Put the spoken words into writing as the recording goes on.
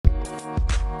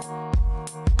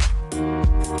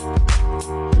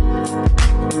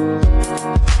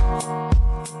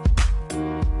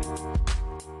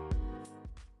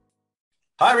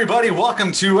Hi, everybody.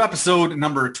 Welcome to episode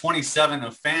number 27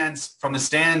 of Fans from the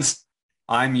Stands.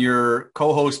 I'm your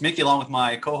co-host, Mickey, along with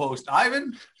my co-host,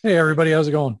 Ivan. Hey, everybody. How's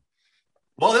it going?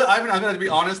 Well, Ivan, I'm going to be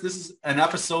honest. This is an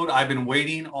episode I've been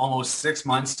waiting almost 6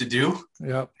 months to do.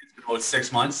 Yep. It's been about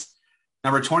 6 months.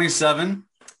 Number 27.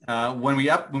 When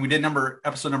we did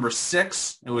episode number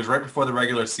 6, it was right before the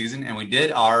regular season, and we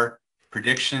did our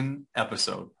prediction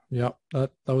episode. Yep. That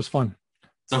was fun.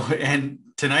 So, and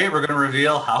tonight we're going to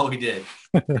reveal how we did.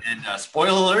 And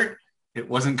spoiler alert, it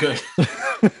wasn't good.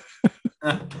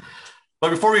 But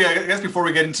before we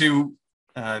get into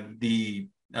the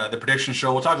prediction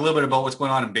show, we'll talk a little bit about what's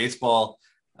going on in baseball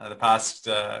the past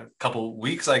couple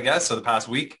weeks, I guess. So the past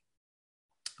week,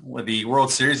 with the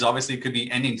World Series obviously could be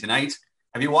ending tonight.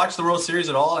 Have you watched the World Series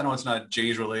at all? I know it's not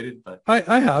Jays related, but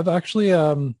I have actually.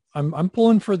 I'm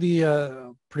pulling for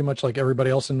the pretty much like everybody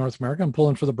else in North America. I'm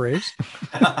pulling for the Braves.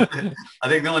 I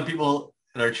think the only people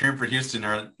that are cheering for Houston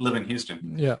live in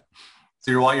Houston. Yeah.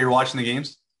 So you're watching the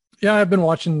games? Yeah, I've been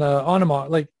watching on and off,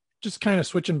 like just kind of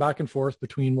switching back and forth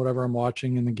between whatever I'm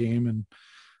watching in the game, and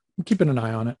I'm keeping an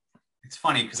eye on it. It's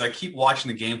funny because I keep watching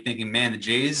the game thinking, man, the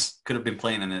Jays could have been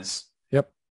playing in this.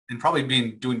 Yep. And probably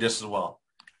doing just as well.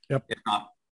 Yep. If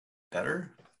not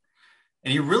better.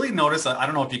 And you really notice, I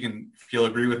don't know if you'll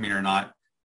agree with me or not,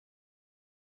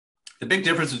 the big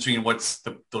difference between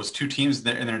those two teams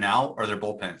in there now are their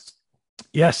bullpens.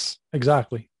 Yes,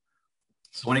 exactly.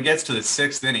 So when it gets to the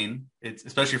 6th inning, it's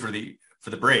especially for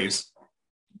the Braves,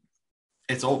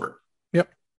 it's over.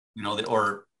 Yep.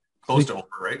 Or close to over,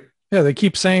 right? Yeah, they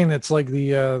keep saying it's like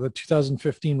the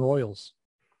 2015 Royals,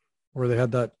 where they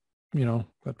had that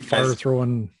fire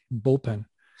throwing bullpen.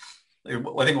 I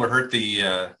think what hurt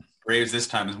the Braves this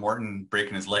time is Morton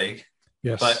breaking his leg.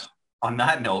 Yes. But on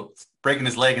that note, breaking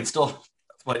his leg and still,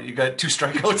 you got 2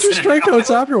 strikeouts? 2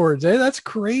 strikeouts afterwards, eh? That's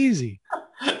crazy.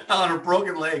 On a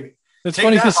broken leg. It's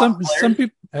funny because some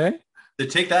people, eh? They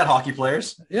take that, hockey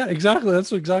players. Yeah, exactly.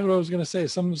 That's exactly what I was going to say.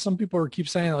 Some people keep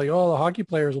saying like, oh, the hockey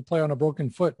players will play on a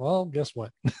broken foot. Well, guess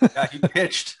what? Yeah, he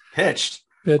pitched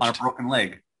on a broken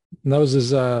leg. And that was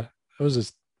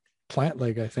his plant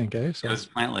leg, I think, eh? So. It was his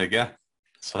plant leg, yeah.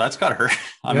 So that's got to hurt.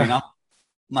 I mean, I'm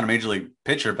not a major league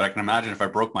pitcher, but I can imagine if I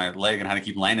broke my leg and had to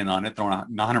keep landing on it, throwing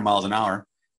 100 miles an hour,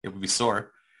 it would be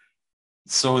sore.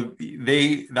 So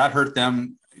that hurt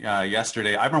them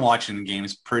yesterday. I've been watching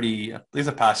games at least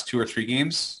the past 2 or 3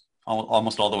 games,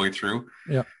 almost all the way through.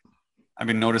 Yeah. I've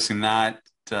been noticing that,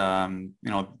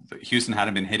 Houston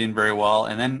hadn't been hitting very well.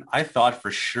 And then I thought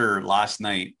for sure last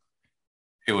night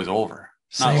it was over.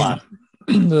 Same. Not last.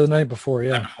 The night before,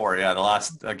 yeah. The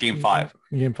last game 5.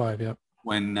 Game 5, yeah.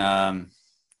 When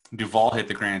Duvall hit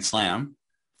the grand slam,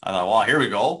 I thought, well, here we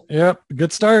go. Yep,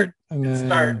 good start. And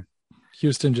then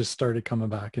Houston just started coming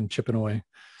back and chipping away.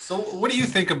 So what do you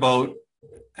think about,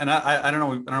 and I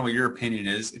don't know what your opinion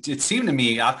is. It seemed to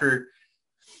me got a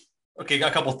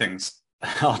couple things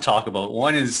I'll talk about.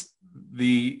 One is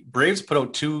the Braves put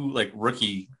out 2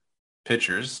 rookie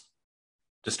pitchers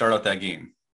to start out that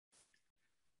game.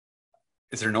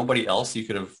 Is there nobody else you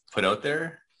could have put out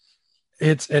there?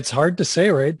 It's hard to say,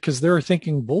 right? Because they were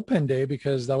thinking bullpen day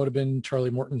because that would have been Charlie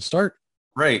Morton's start.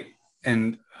 Right.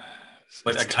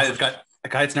 But a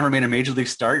guy that's never made a major league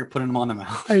start, you're putting him on the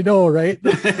mound. I know, right?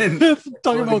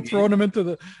 Talking about throwing him into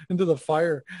the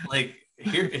fire.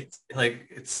 Here,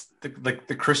 it's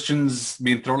the Christians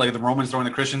being thrown, like the Romans throwing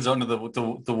the Christians out into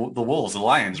the wolves, the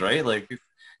lions, right?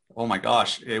 Oh my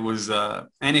gosh, it was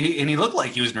and he looked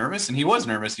like he was nervous, and he was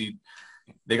nervous.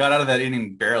 They got out of that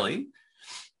inning barely,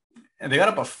 and they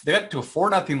got to a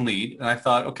 4-0 lead, and I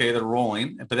thought, okay, they're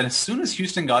rolling. But then as soon as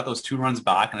Houston got those 2 runs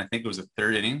back, and I think it was the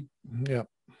 3rd inning, yeah,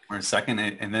 or a second,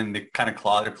 and then they kind of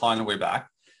clawing their way back.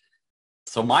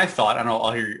 So my thought, I don't know,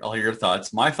 I'll hear your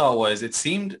thoughts. My thought was, it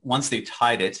seemed once they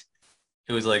tied it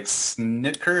was like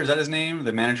Snitker, is that his name?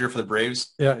 The manager for the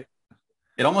Braves? Yeah.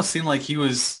 It almost seemed like he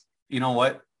was, you know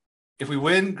what? If we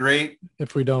win, great.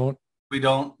 If we don't,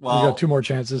 well, we got 2 more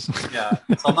chances. Yeah.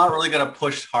 So I'm not really going to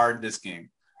push hard this game.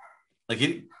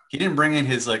 He didn't bring in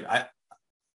his, I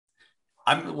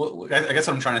guess what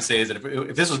I'm trying to say is that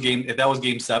if that was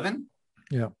game 7,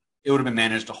 yeah, it would have been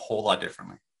managed a whole lot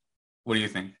differently. What do you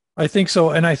think? I think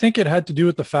so. And I think it had to do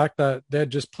with the fact that they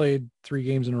had just played 3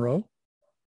 games in a row.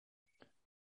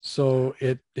 So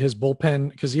his bullpen,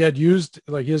 because he had used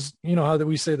how that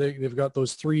we say they've got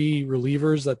those 3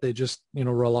 relievers that they just,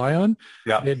 rely on.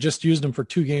 Yeah. They had just used them for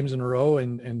 2 games in a row,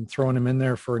 and throwing him in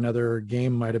there for another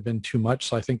game might've been too much.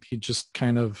 So I think he just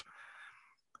I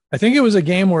think it was a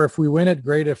game where if we win it,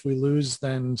 great. If we lose,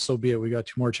 then so be it. We got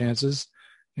 2 more chances.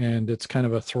 and it's kind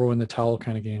of a throw in the towel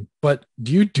kind of game. But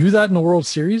do you do that in the World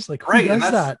Series? Like, who Right, does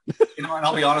and that? and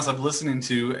I'll be honest. I'm listening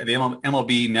to the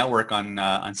MLB Network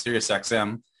on Sirius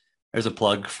XM. There's a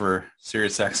plug for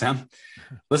Sirius XM.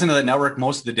 Listen to that network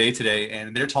most of the day today,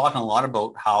 and they're talking a lot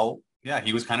about how, yeah,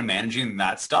 he was kind of managing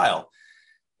that style.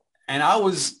 And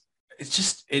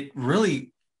it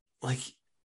really, like,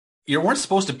 you weren't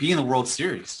supposed to be in the World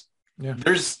Series. Yeah.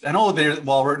 I know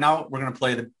we're going to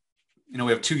play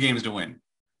we have 2 games to win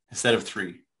instead of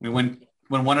 3. We win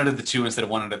 1 out of the 2 instead of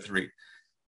 1 out of 3.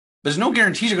 There's no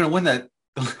guarantees you're going to win that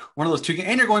one of those 2 games,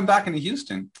 and you're going back into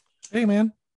Houston. Hey,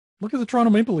 man, look at the Toronto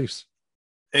Maple Leafs.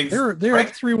 They're right?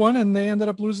 Up 3-1, and they ended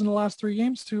up losing the last 3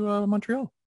 games to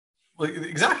Montreal. Well,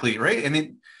 exactly, right?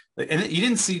 And you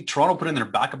didn't see Toronto put in their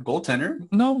backup goaltender.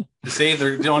 No, to save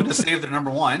their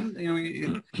number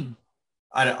one.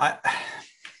 I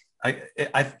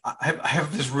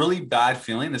have this really bad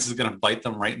feeling this is going to bite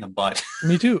them right in the butt.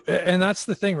 Me too. And that's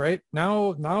the thing, right?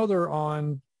 Now they're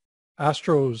on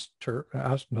Astros turf.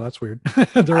 No, that's weird.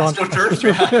 They're Astro on turf.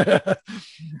 Yeah.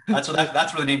 That's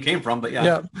where the name came from. But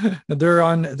yeah, they're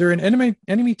in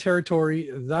enemy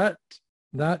territory.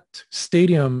 That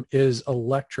stadium is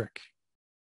electric.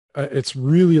 It's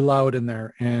really loud in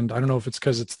there, and I don't know if it's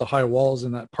because it's the high walls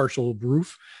and that partial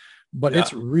roof, but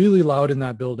it's really loud in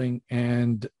that building,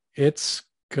 and it's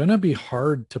gonna be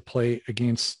hard to play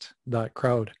against that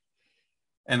crowd.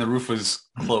 And the roof was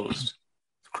closed,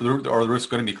 or the roof's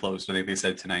going to be closed. I think they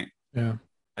said tonight. Yeah,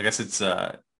 I guess it's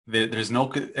there's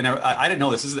no, and I didn't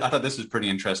know this. I thought this was pretty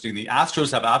interesting. The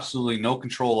Astros have absolutely no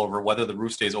control over whether the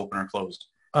roof stays open or closed.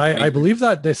 I believe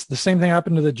that the same thing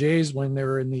happened to the Jays when they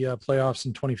were in the playoffs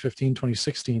in 2015,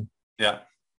 2016. Yeah.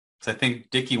 So I think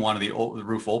Dickey wanted the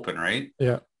roof open, right?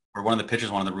 Yeah. Or one of the pitchers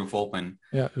wanted the roof open.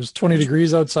 Yeah. It was 20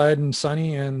 degrees outside and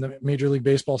sunny, and the Major League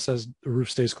Baseball says the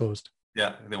roof stays closed.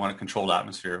 Yeah. They want a controlled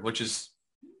atmosphere, which is,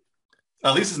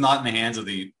 at least it's not in the hands of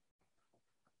the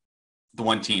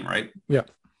one team, right? Yeah.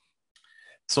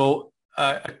 So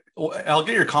I'll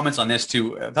get your comments on this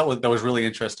too. That was really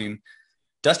interesting.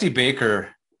 Dusty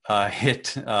Baker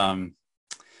hit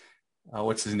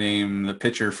what's his name, the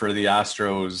pitcher for the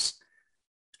Astros,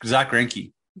 Zach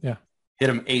Greinke. Yeah, hit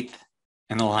him 8th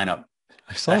in the lineup.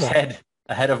 I saw that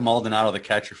ahead of Maldonado, the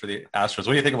catcher for the Astros.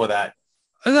 What do you think about that?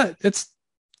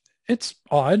 It's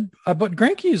odd, but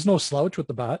Greinke is no slouch with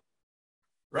the bat.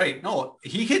 Right? No,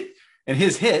 he hit, and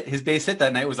his base hit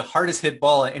that night was the hardest hit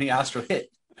ball any Astro hit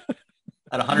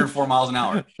at 104 miles an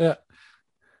hour. Yeah.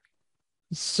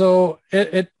 So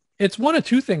it's one of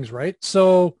 2 things, right?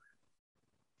 So,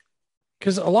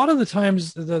 because a lot of the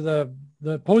times the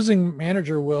opposing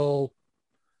manager will,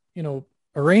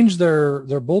 arrange their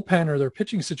bullpen or their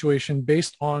pitching situation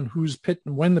based on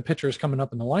when the pitcher is coming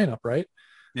up in the lineup, right?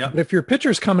 Yeah. But if your pitcher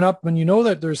is coming up when you know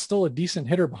that there's still a decent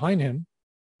hitter behind him,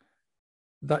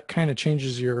 that kind of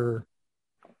changes your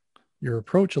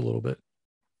approach a little bit.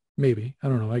 Maybe, I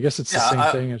don't know. I guess it's the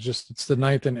same thing. It's the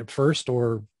 9th and at first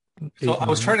or. So I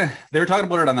was they were talking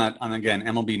about it on again,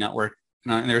 MLB Network.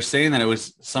 And they were saying that it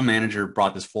was some manager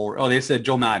brought this forward. Oh, they said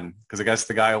Joe Madden, because I guess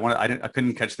the guy, I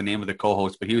couldn't catch the name of the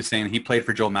co-host, but he was saying he played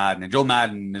for Joe Madden, and Joe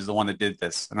Madden is the one that did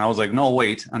this. And I was like, no,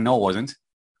 wait. No, it wasn't. It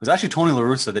was actually Tony La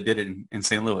Russa that did it in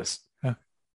St. Louis. Yeah.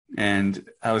 And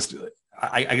I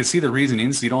can see the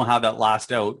reasoning, so you don't have that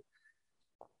last out.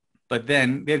 But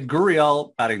then they had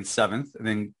Gurriel batting 7th, and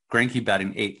then Greinke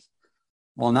batting 8th.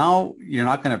 Well, now you're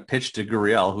not going to pitch to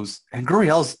Gurriel,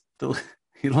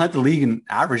 he led the league in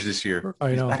average this year.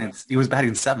 I know. He was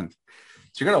batting 7th.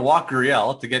 So you're going to walk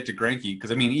Gurriel to get to Greinke,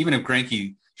 because, I mean, even if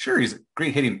Greinke, sure, he's a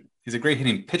great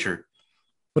hitting pitcher.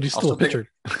 But he's still a pitcher.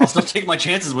 I'll still take my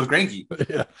chances with Greinke.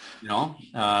 Yeah.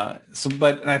 I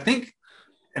think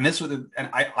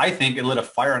it lit a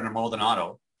fire under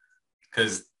Maldonado,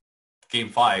 because Game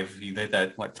 5, he hit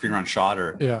that 3-run shot,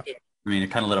 or yeah. I mean,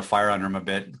 it kind of lit a fire under him a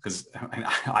bit, because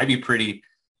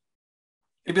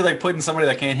it'd be like putting somebody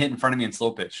that can't hit in front of me in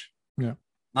slow pitch. Yeah.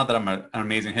 Not that I'm an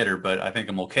amazing hitter, but I think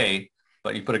I'm okay.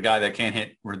 But you put a guy that can't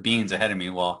hit with beans ahead of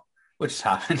me, well, which has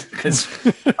happened, because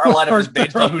our lineup is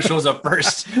based on who shows up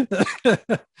first. In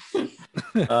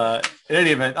any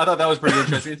event, I thought that was pretty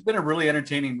interesting. It's been a really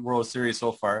entertaining World Series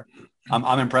so far.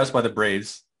 I'm impressed by the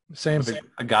Braves. Same. The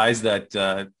guys that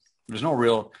there's no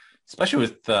real, especially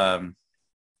with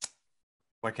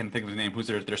I can't think of his name. Who's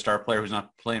their star player who's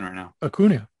not playing right now?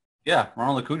 Acuna. Yeah,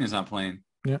 Ronald Acuna's not playing.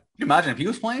 Yeah. Can you imagine if he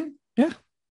was playing? Yeah.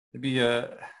 It'd be a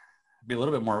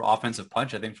little bit more offensive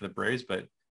punch, I think, for the Braves. But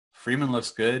Freeman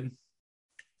looks good.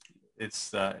 It's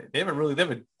for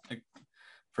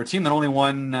a team that only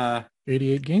won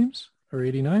 88 games or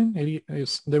 89. 80.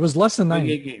 There was less than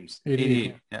 90. 88 games.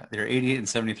 88. Yeah, they're 88 and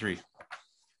 73.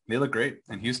 They look great.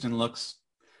 And Houston looks,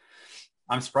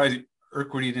 I'm surprised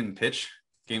Urquidy didn't pitch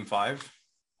game 5.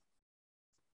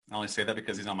 I only say that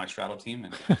because he's on my straddle team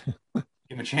and give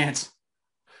him a chance.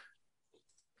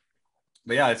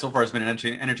 But yeah, so far it's been an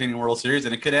entertaining World Series,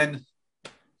 and it could end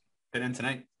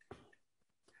tonight.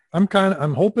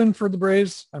 I'm hoping for the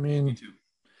Braves. I mean,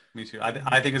 Me too.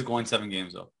 I think it's going 7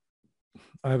 games though.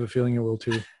 I have a feeling it will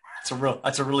too.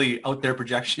 That's a really out there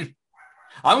projection.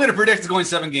 I'm going to predict it's going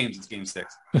 7 games. It's game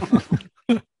 6.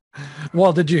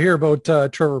 Well, did you hear about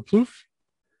Trevor Plouffe?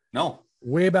 No.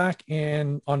 Way back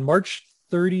on March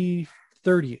 30th,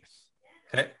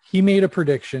 okay, he made a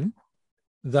prediction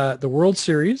that the World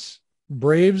Series,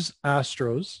 Braves,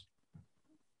 Astros,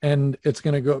 and it's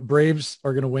going to go, Braves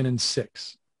are going to win in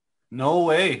 6. No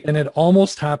way. And it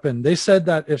almost happened. They said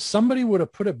that if somebody would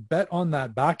have put a bet on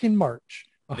that back in March,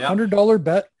 $100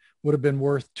 bet would have been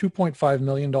worth $2.5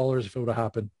 million if it would have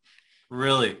happened.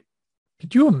 Really?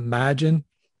 Could you imagine?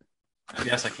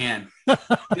 Yes, I can.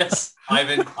 Yes,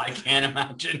 Ivan, I can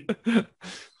imagine.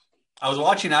 I was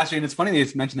watching actually, and it's funny that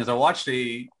you mentioned this. I watched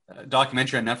a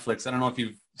documentary on Netflix. I don't know if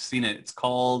you've seen it. It's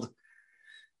called,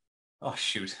 oh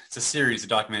shoot, it's a series of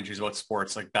documentaries about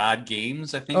sports, like Bad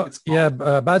Games, I think it's called.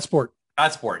 Yeah, Bad Sport.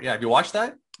 Bad Sport. Yeah, have you watched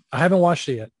that? I haven't watched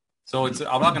it yet. So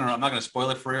I'm not gonna spoil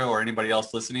it for you or anybody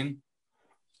else listening,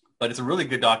 but it's a really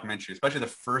good documentary, especially the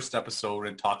first episode.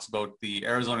 It talks about the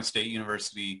Arizona State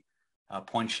University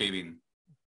point shaving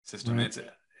system. Right.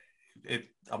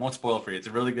 I won't spoil it for you. It's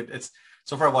a really good. It's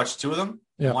so far I watched 2 of them.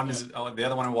 Yeah. One is the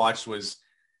other one I watched was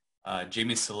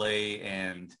Jamie Saleh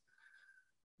and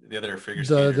the other figure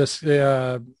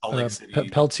skater.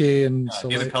 Peltier and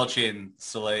David Peltier and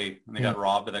Saleh, and they got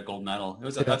robbed of that gold medal.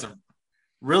 That's a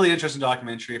really interesting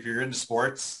documentary. If you're into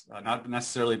sports, not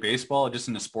necessarily baseball, just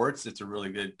into sports, it's a really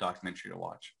good documentary to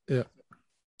watch. Yeah.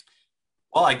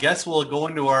 Well, I guess we'll go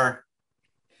into our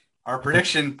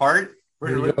prediction part.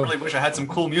 Really wish I had some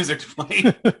cool music to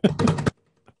play.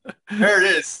 There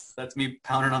it is. That's me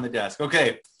pounding on the desk.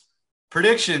 Okay.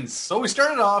 Predictions. So we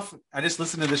started off, I just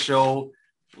listened to the show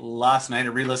last night. I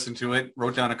re-listened to it,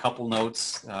 wrote down a couple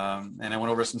notes, and I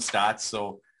went over some stats.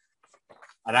 So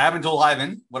and I haven't told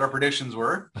Ivan what our predictions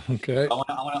were. Okay.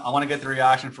 I want to get the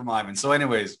reaction from Ivan. So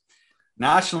anyways,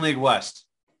 National League West.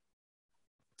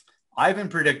 Ivan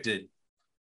predicted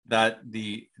that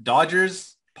the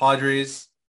Dodgers, Padres,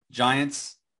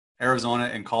 Giants, Arizona,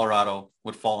 and Colorado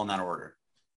would fall in that order.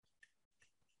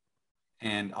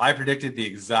 And I predicted the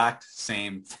exact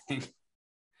same thing.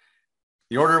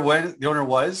 The order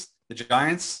was the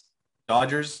Giants,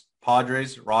 Dodgers,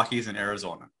 Padres, Rockies, and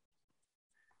Arizona.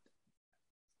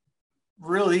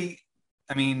 Really,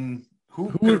 I mean,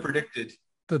 who could have predicted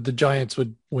that the Giants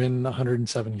would win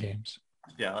 107 games?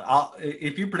 Yeah,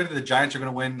 if you predicted the Giants are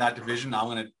going to win that division,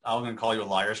 I'm gonna call you a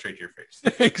liar straight to your face.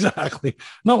 Exactly.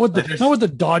 Not with the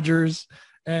Dodgers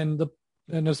and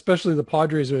especially the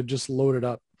Padres who had just loaded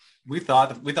up. We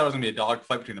thought it was going to be a dog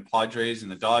fight between the Padres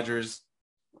and the Dodgers.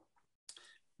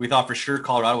 We thought for sure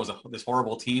Colorado was this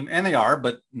horrible team, and they are,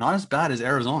 but not as bad as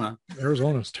Arizona.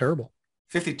 Arizona is terrible.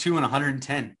 52 and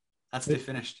 110. That's what they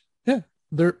finished. Yeah,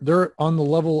 they're on the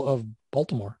level of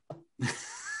Baltimore.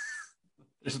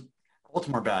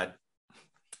 Baltimore bad.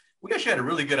 We actually had a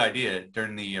really good idea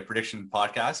during the prediction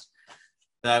podcast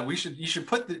that we should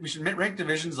rank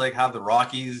divisions, like have the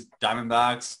Rockies,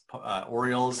 Diamondbacks,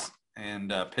 Orioles,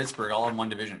 and Pittsburgh all in one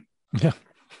division. Yeah,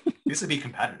 this would be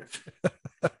competitive.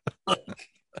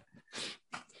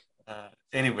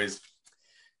 Anyways,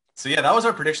 so yeah, that was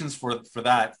our predictions for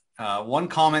that. One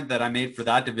comment that I made for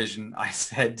that division, I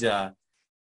said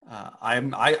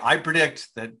I predict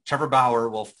that Trevor Bauer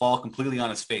will fall completely on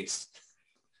his face,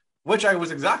 which I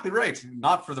was exactly right.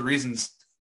 Not for the reasons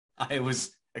I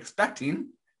was expecting.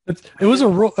 It was a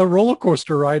roller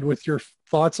coaster ride with your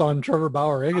thoughts on Trevor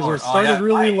Bauer. It started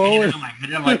really low.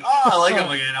 I'm like, I like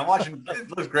him again. I'm watching. It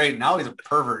looks great. Now he's a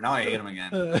pervert. Now I hate him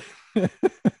again.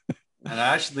 And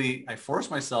I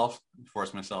forced myself.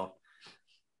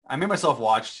 I made myself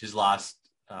watch his last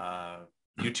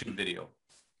YouTube video.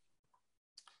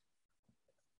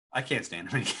 I can't stand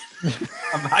him again.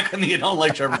 I'm not going to don't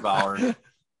like Trevor Bauer.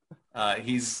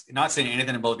 He's not saying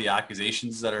anything about the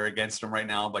accusations that are against him right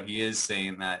now, but he is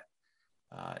saying that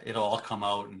it'll all come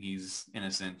out and he's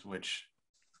innocent, which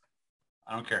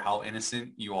I don't care how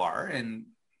innocent you are. And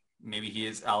maybe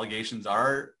his allegations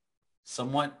are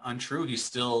somewhat untrue. He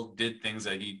still did things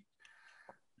that he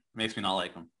makes me not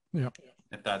like him. Yeah.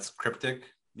 If that's cryptic,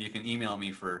 you can email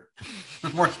me for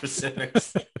more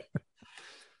specifics.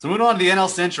 So moving on to the NL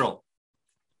Central.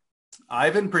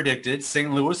 Ivan predicted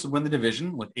St. Louis would win the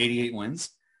division with 88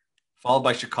 wins, followed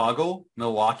by Chicago,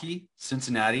 Milwaukee,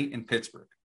 Cincinnati, and Pittsburgh.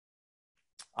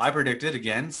 I predicted,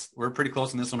 again, we're pretty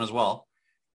close in this one as well.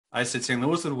 I said St.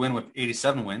 Louis would win with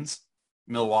 87 wins.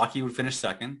 Milwaukee would finish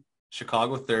second.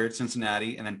 Chicago third.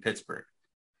 Cincinnati, and then Pittsburgh.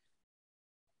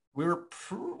 We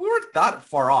weren't that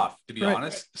far off, to be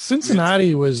honest.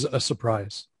 Cincinnati was a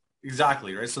surprise.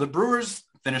 Exactly, right? So the Brewers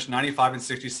finished 95 and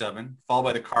 67, followed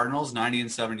by the Cardinals 90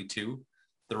 and 72,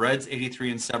 the Reds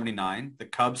 83 and 79, the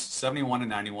Cubs 71 and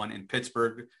 91, and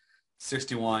Pittsburgh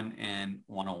 61 and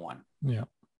 101. Yeah.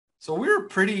 So we were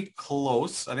pretty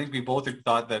close. I think we both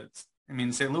thought that,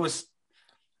 St. Louis,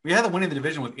 we had them winning the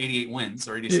division with 88 wins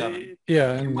or 87.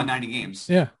 Yeah. And won 90 games.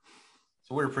 Yeah.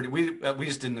 So we we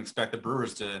just didn't expect the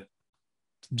Brewers to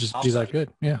just be that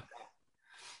good. Yeah.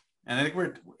 And I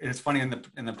think it's funny in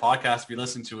the podcast, if you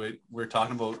listen to it, we're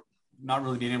talking about not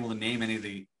really being able to name any of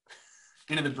the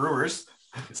Brewers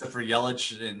except for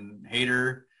Yelich and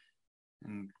Hader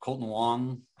and Colton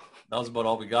Wong. That was about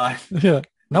all we got. Yeah.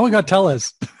 Now we got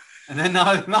Tellez. And then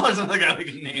now there's another guy we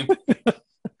can name.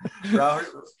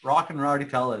 Rock and Rowdy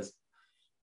Tellez.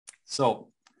 So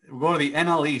we'll go to the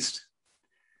NL East.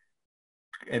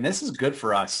 And this is good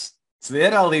for us. So the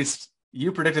NL East,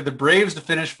 you predicted the Braves to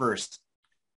finish first.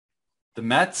 The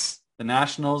Mets, the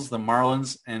Nationals, the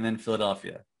Marlins, and then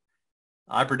Philadelphia.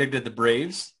 I predicted the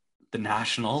Braves, the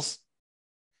Nationals,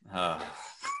 the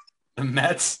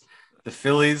Mets, the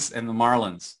Phillies, and the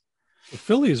Marlins. The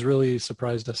Phillies really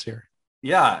surprised us here.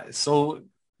 Yeah, so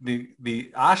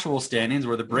the actual standings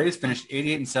were the Braves finished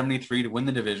 88 and 73 to win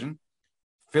the division.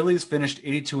 Phillies finished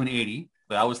 82 and 80.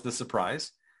 That was the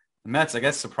surprise. The Mets, I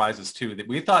guess, surprises too.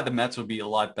 We thought the Mets would be a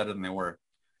lot better than they were.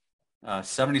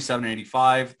 77 and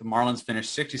 85. The Marlins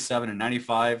finished 67 and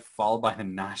 95, followed by the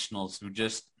Nationals, who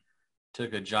just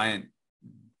took a giant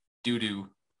doo-doo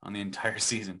on the entire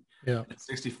season. Yeah. At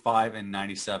 65 and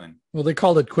 97. Well, they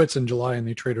called it quits in July and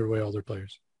they traded away all their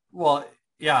players. Well,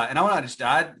 yeah, and I want to just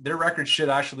add, their record should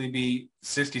actually be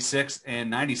 66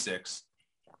 and 96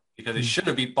 because they should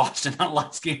have beat Boston on the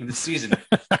last game of the season,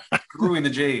 screwing the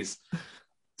Jays.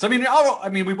 So, we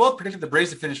both predicted the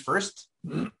Braves to finish first.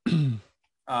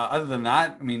 Other than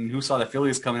that, who saw the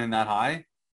Phillies coming in that high?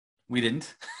 We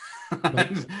didn't. You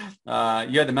had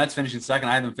the Mets finishing second.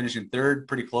 I had them finishing third,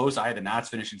 pretty close. I had the Nats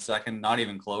finishing second, not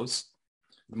even close.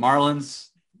 The Marlins,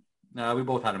 we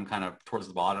both had them kind of towards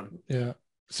the bottom. Yeah.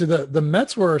 See, the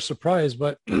Mets were a surprise,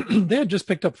 but they had just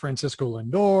picked up Francisco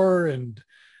Lindor and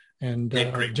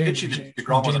James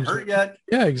DeGrom wasn't hurt yet.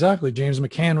 Yeah, exactly. James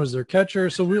McCann was their catcher.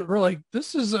 So we're like,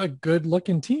 this is a good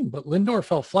looking team, but Lindor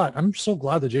fell flat. I'm so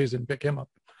glad the Jays didn't pick him up.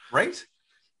 Right.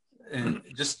 And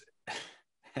just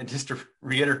to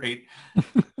reiterate,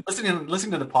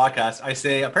 listening to the podcast, I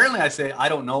say, I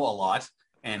don't know a lot.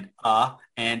 And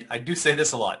I do say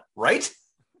this a lot, right?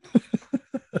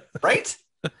 Right?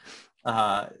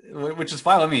 Which is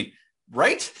fine with me.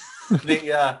 Right?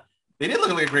 They did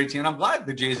look like a great team, and I'm glad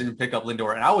the Jays didn't pick up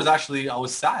Lindor. And I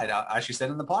was sad. I actually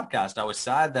said in the podcast, I was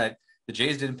sad that the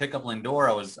Jays didn't pick up Lindor.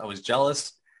 I was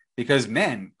jealous because,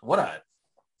 man, what a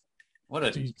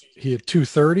he had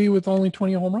 230 with only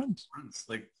 20 home runs.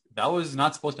 Like, that was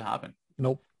not supposed to happen.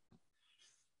 Nope.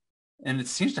 And it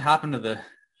seems to happen to the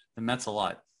Mets a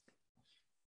lot.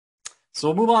 So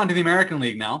we'll move on to the American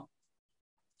League now.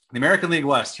 The American League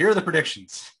West. Here are the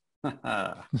predictions.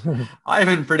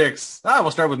 Ivan predicts.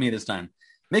 We'll start with me this time.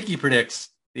 Mickey predicts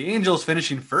the Angels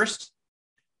finishing first,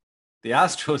 the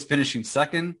Astros finishing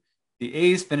second, the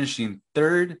A's finishing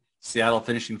third, Seattle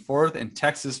finishing fourth, and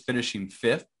Texas finishing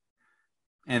fifth.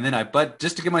 And then but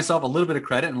just to give myself a little bit of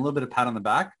credit and a little bit of pat on the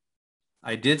back,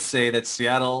 I did say that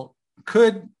Seattle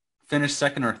could finish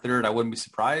second or third. I wouldn't be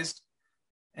surprised.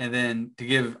 And then to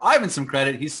give Ivan some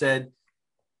credit, he said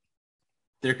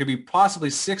there could be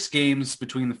possibly 6 games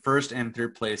between the first and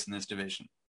third place in this division.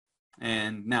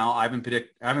 And now Ivan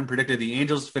predicted the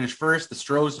Angels to finish first, the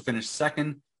Stros to finish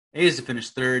second, A's to finish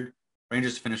third,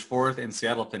 Rangers to finish fourth, and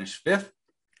Seattle to finish fifth.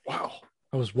 Wow.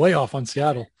 I was way off on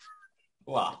Seattle.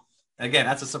 Wow. Again,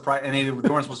 that's a surprise. And they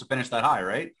weren't supposed to finish that high,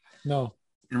 right? No.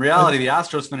 In reality, the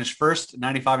Astros finished first,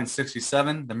 95 and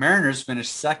 67. The Mariners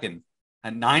finished second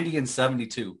at 90 and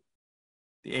 72.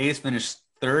 The A's finished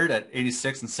third at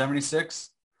 86 and 76.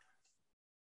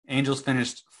 Angels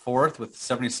finished fourth with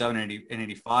 77 and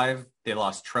 85. They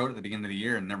lost Trout at the beginning of the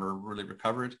year and never really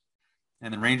recovered.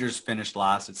 And the Rangers finished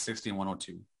last at 60 and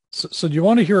 102. So do you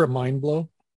want to hear a mind blow?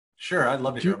 Sure, I'd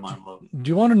love to hear a mind blow. Do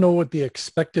you want to know what the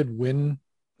expected win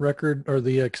record or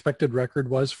the expected record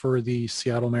was for the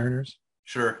Seattle Mariners?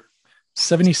 Sure.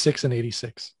 76 and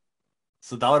 86.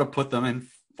 So that would have put them in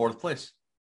fourth place.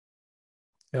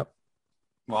 Yep.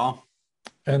 Wow.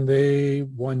 And they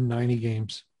won 90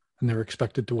 games and they were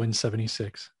expected to win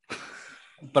 76.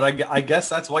 But I guess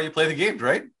that's why you play the games,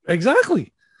 right?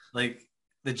 Exactly. Like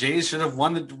the Jays should have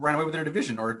ran away with their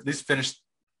division, or at least finished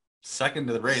second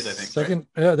to the Rays, I think. Second,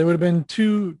 right? Yeah, they would have been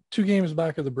two games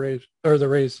back of the Braves or the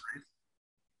Rays.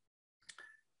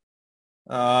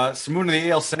 So moving to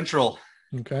the AL Central.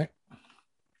 Okay.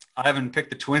 I haven't picked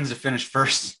the Twins to finish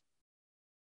first.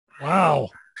 Wow.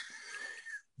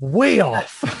 Way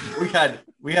off.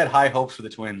 we had high hopes for the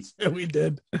Twins. Yeah, we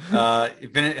did. You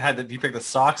picked the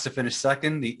Sox to finish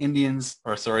second,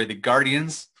 the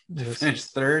Guardians to finish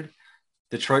third,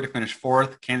 Detroit to finish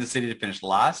fourth, Kansas City to finish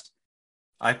last.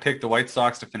 I picked the White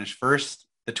Sox to finish first,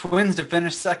 the Twins to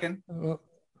finish second,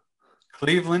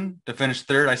 Cleveland to finish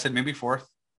third. I said maybe fourth,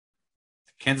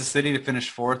 Kansas City to finish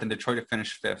fourth, and Detroit to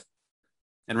finish fifth.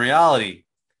 In reality,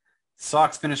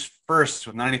 Sox finished first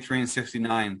with 93 and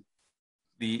 69.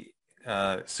 The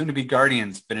soon-to-be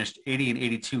Guardians finished 80 and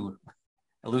 82.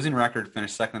 A losing record,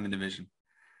 finished second in the division.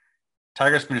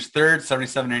 Tigers finished third,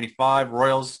 77 and 85.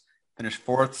 Royals finished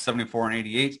fourth, 74 and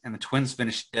 88. And the Twins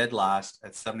finished dead last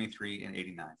at 73 and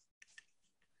 89.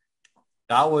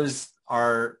 That was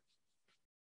our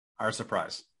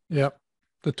surprise. Yep.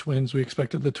 The Twins. We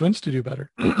expected the Twins to do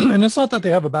better. And it's not that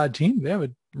they have a bad team. They have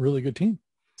a really good team.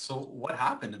 So what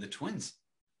happened to the Twins?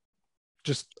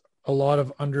 Just a lot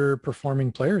of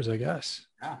underperforming players, I guess.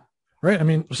 Yeah. Right. I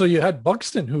mean, so you had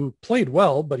Buxton, who played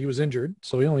well, but he was injured.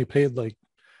 So he only played like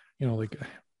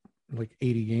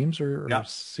 80 games or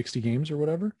 60 games or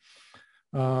whatever.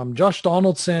 Josh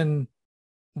Donaldson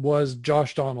was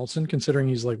Josh Donaldson, considering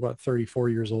he's 34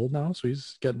 years old now. So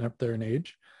he's getting up there in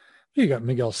age. You got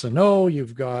Miguel Sano.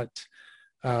 You've got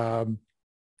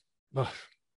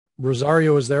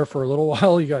Rosario was there for a little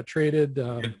while. He got traded.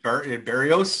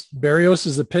 Barrios. Barrios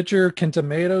is the pitcher.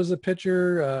 Quintamedo is the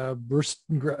pitcher.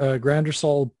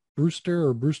 Grandersol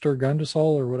Brewster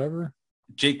Grandersol or whatever.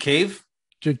 Jake Cave.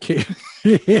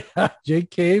 Yeah, Jake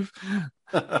Cave.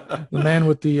 The man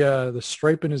with the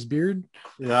stripe in his beard.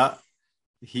 Yeah.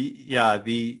 We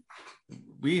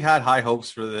had high hopes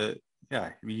for they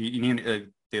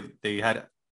had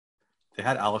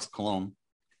Alex Colon.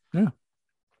 Yeah.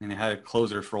 And they had a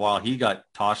closer for a while. He got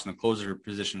tossed in the closer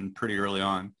position pretty early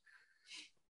on.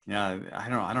 Yeah, I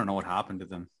don't know what happened to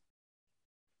them.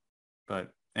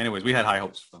 But anyways, we had high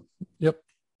hopes for them. Yep.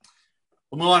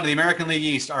 We'll move on to the American League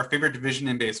East, our favorite division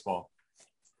in baseball.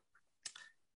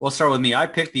 We'll start with me. I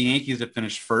picked the Yankees to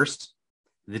finish first,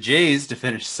 the Jays to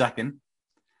finish second,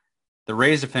 the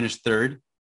Rays to finish third.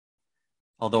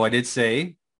 Although I did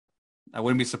say I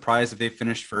wouldn't be surprised if they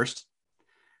finished first.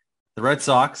 The Red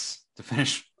Sox to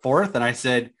finish fourth, and I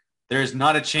said there's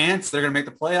not a chance they're going to make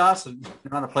the playoffs.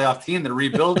 They're not a playoff team. They're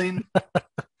rebuilding.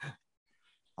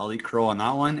 I'll eat crow on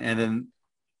that one. And then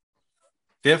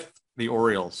fifth, the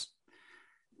Orioles.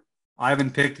 I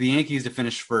haven't picked the Yankees to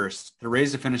finish first, the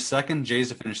Rays to finish second, Jays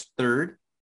to finish third.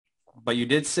 But you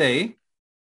did say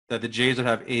that the Jays would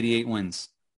have 88 wins.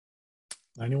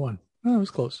 91. Oh, it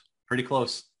was close. Pretty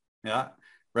close. Yeah.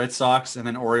 Red Sox and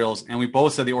then Orioles. And we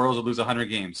both said the Orioles would lose 100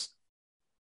 games.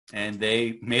 And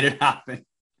they made it happen.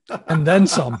 And then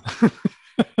some.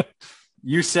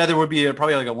 You said there would be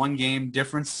probably a one-game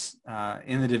difference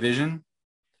in the division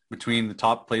between the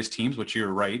top placed teams, which you're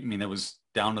right. I mean, it was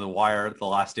down to the wire at the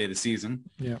last day of the season.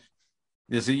 Yeah.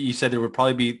 You said there would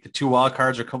probably be the two wild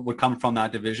cards would come from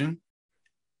that division.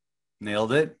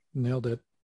 Nailed it.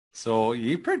 So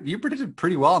you predicted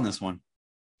pretty well on this one.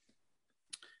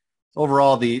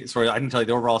 Overall, I didn't tell you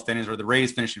the overall standings were the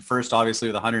Rays finishing first, obviously,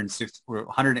 with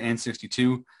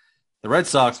 162. The Red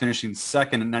Sox finishing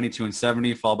second at 92 and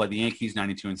 70, followed by the Yankees,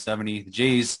 92 and 70. The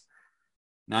Jays,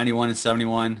 91 and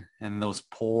 71. And those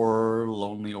poor,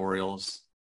 lonely Orioles,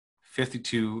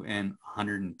 52 and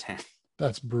 110.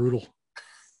 That's brutal.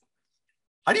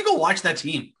 How do you go watch that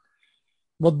team?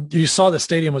 Well, you saw the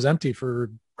stadium was empty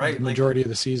for the majority of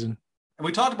the season. And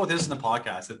we talked about this in the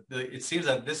podcast. It seems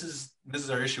that this is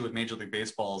our issue with Major League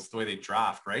Baseball is the way they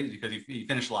draft, right? Because if you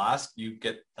finish last, you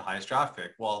get the highest draft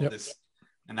pick. Well, yep.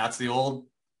 And that's what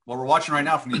we're watching right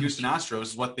now from the Houston Astros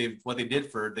is what they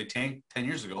did they tanked 10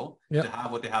 years ago to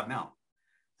have what they have now.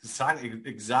 It's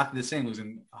exactly the same,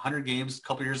 losing 100 games a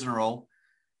couple years in a row,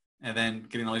 and then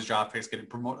getting all these draft picks, getting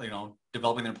promoted,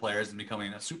 developing their players and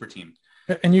becoming a super team.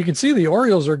 And you can see the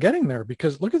Orioles are getting there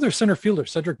because look at their center fielder,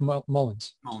 Cedric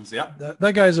Mullins. Yeah.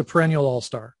 That guy's a perennial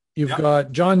all-star. You've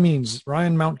got John Means,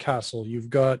 Ryan Mountcastle. You've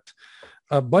got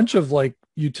a bunch of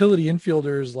utility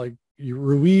infielders like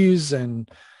Ruiz, and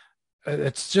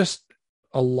it's just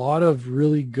a lot of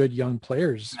really good young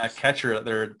players. That catcher,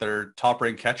 their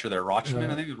top-ranked catcher there,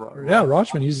 Rochman, I think.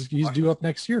 Rochman. He's due up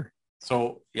next year.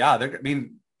 So, yeah,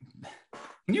 can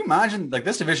you imagine,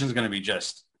 this division is going to be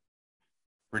just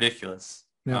ridiculous.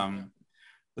 Yeah.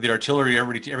 With the artillery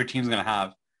every team's going to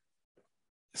have.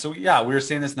 So yeah, we were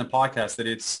saying this in the podcast that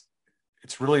it's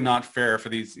really not fair for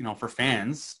these, for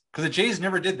fans, because the Jays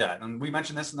never did that. And we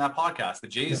mentioned this in that podcast. The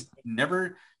Jays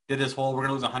never did this whole, we're going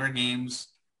to lose 100 games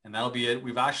and that'll be it.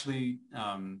 We've actually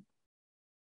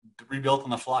rebuilt on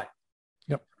the fly.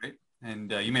 Yep. Right.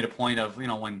 And you made a point of,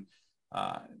 when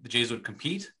the Jays would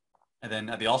compete and then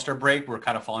at the All-Star break, we're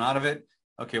kind of falling out of it.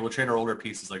 Okay, we'll trade our older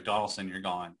pieces like Donaldson, you're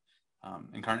gone.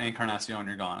 Encarnacion,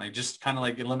 you're gone. Like just kind of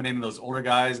like eliminating those older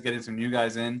guys, getting some new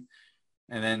guys in.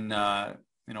 And then,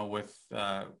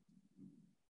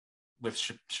 with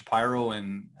Shapiro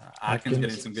and Atkins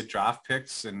getting some good draft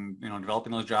picks and,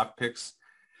 developing those draft picks,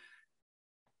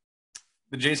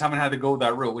 the Jays haven't had to go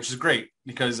that route, which is great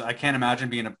because I can't imagine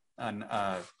being an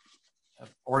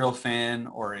Oriole fan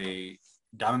or a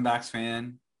Diamondbacks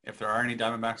fan, if there are any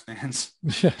Diamondbacks fans,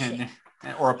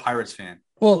 or a Pirates fan.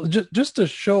 Well, just to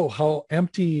show how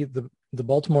empty the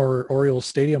Baltimore Orioles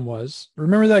stadium was.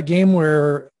 Remember that game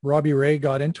where Robbie Ray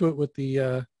got into it with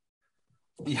the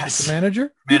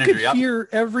manager? You could hear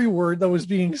every word that was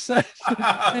being said,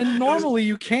 and normally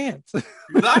you can't.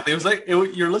 Exactly. It was like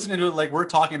you're listening to it like we're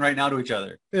talking right now to each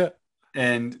other. Yeah.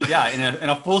 And yeah, in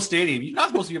a full stadium, you're not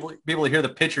supposed to be able to hear the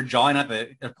pitcher jawing at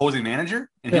the opposing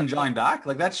manager and him jawing back.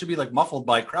 Like that should be like muffled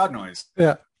by crowd noise.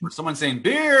 Yeah. Or someone saying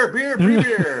beer, beer,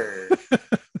 beer.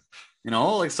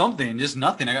 Like something, just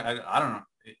nothing. I don't know.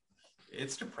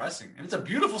 It's depressing, and it's a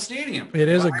beautiful stadium. It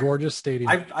is a gorgeous stadium.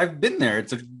 I've been there.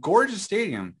 It's a gorgeous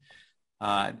stadium,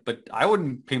 but I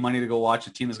wouldn't pay money to go watch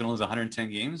a team that's going to lose 110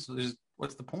 games.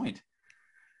 What's the point?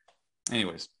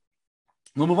 Anyways,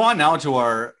 we'll move on now to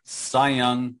our Cy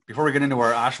Young. Before we get into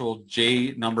our actual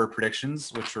J number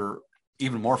predictions, which are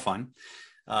even more fun,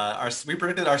 we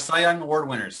predicted our Cy Young Award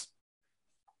winners.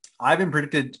 I've been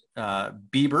predicted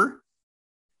Bieber,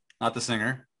 not the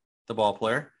singer, the ball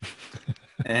player.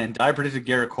 And I predicted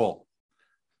Garrett Cole.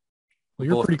 Well,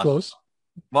 you're pretty close.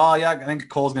 Well, yeah, I think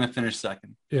Cole's going to finish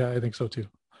second. Yeah, I think so too.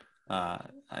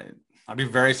 I'd be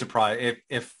very surprised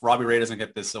if Robbie Ray doesn't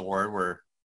get this award where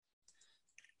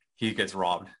he gets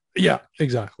robbed. Yeah,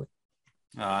 exactly.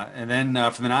 And then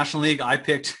for the National League, I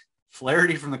picked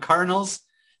Flaherty from the Cardinals,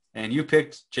 and you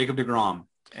picked Jacob deGrom.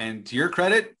 And to your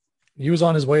credit, he was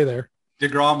on his way there.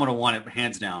 deGrom would have won it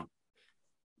hands down.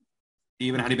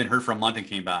 Even had he been hurt for a month and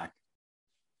came back.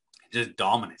 Just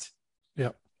dominant.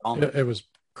 Yeah. It was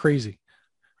crazy.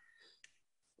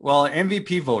 Well,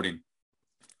 MVP voting.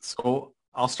 So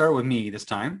I'll start with me this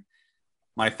time.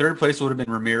 My third place would have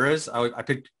been Ramirez. I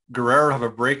picked Guerrero to have a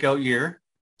breakout year.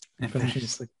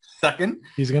 Second.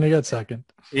 He's going to get second.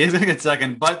 He's going to get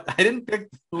second, but I didn't pick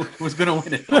who was going to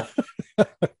win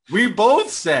it. We both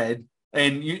said,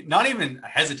 and not even a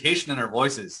hesitation in our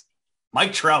voices,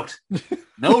 Mike Trout.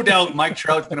 No doubt Mike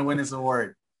Trout's going to win this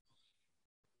award.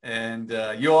 And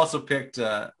you also picked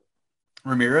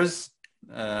Ramirez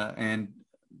and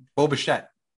Bo Bichette.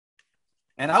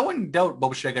 And I wouldn't doubt Bo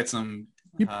Bichette gets some.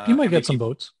 He might get some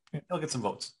votes. He'll get some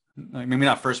votes. Maybe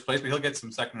not first place, but he'll get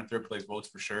some second or third place votes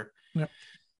for sure. Yeah.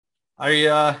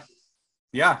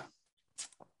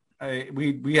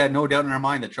 We had no doubt in our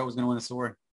mind that Trout was going to win this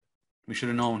award. We should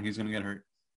have known he was going to get hurt.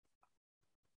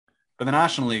 For the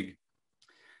National League.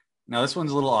 Now, this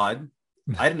one's a little odd.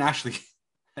 I didn't actually...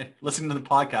 Listening to the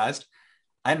podcast,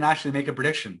 I didn't actually make a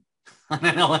prediction on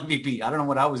NL MVP. I don't know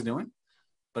what I was doing,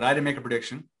 but I didn't make a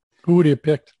prediction. Who would you have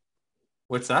picked?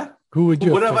 What's that? Who would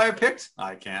you have I picked?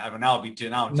 I can't. Now it'll be two.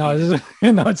 Now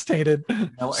it's tainted.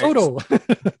 No, Soto.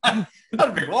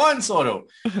 I'd pick Juan Soto,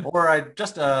 or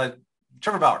Trevor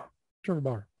Bauer. Trevor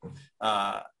Bauer.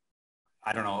 I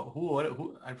don't know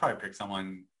who. I'd probably pick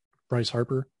someone. Bryce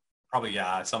Harper. Probably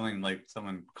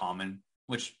someone common.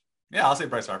 Which I'll say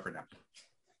Bryce Harper now.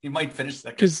 He might finish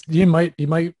second because he might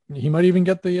even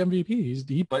get the MVP.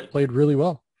 He played really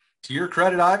well. To your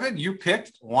credit, Ivan, you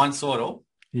picked Juan Soto.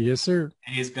 Yes, sir.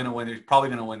 And he's gonna win. He's probably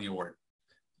gonna win the award.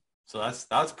 So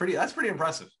that's pretty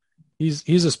impressive.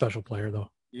 He's a special player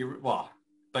though.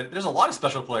 But there's a lot of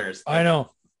special players. I know.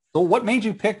 So what made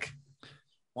you pick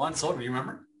Juan Soto? Do you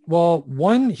remember? Well,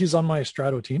 one, he's on my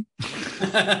Strato team,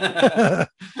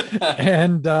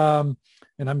 and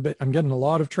I'm getting a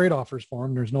lot of trade offers for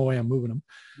him. There's no way I'm moving him.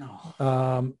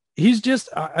 No. He's just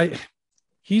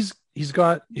he's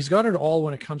got it all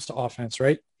when it comes to offense,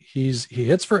 right? He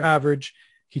hits for average,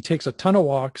 he takes a ton of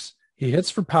walks, he hits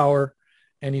for power,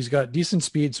 and he's got decent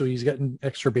speed, so he's getting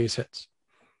extra base hits.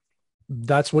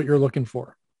 That's what you're looking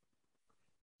for.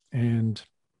 And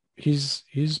he's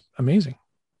amazing.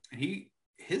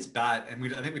 His bat, and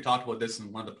I think we talked about this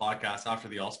in one of the podcasts after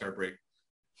the All-Star break.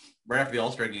 Right after the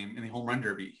All-Star game in the home run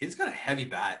derby, he's got a heavy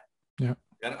bat. Yeah.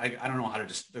 I don't know how to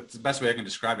just, that's the best way I can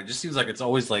describe it. It just seems like it's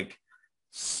always like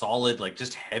solid, like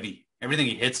just heavy. Everything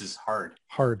he hits is hard.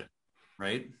 Hard.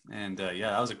 Right. And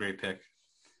yeah, that was a great pick.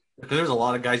 Because there's a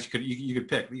lot of guys you could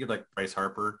pick. You could like Bryce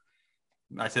Harper.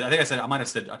 I might have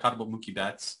said, I talked about Mookie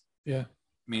Betts. Yeah.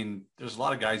 I mean, there's a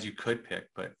lot of guys you could pick,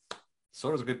 but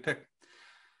so was a good pick.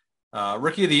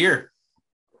 Rookie of the year.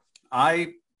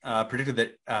 I predicted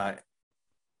that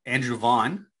Andrew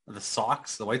Vaughn of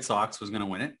the White Sox, was going to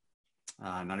win it.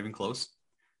 Not even close.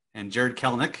 And Jared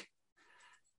Kelenic,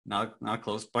 not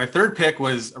close. My third pick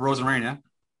was Arozarena,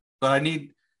 but I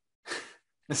need,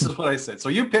 this is what I said. So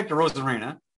you picked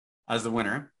Arozarena as the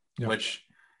winner, yep. which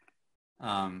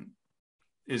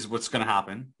is what's going to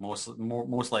happen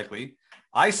most likely.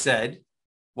 I said,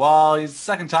 well, he's the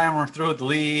second time we're through with the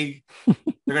league.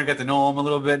 They're going to get to know him a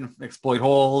little bit and exploit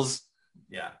holes.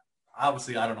 Yeah.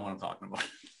 Obviously, I don't know what I'm talking about.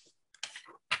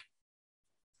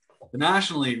 The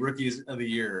National League Rookies of the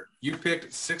Year. You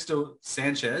picked Sixto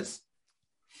Sanchez,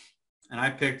 and I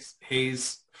picked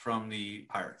Hayes from the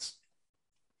Pirates.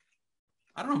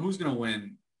 I don't know who's going to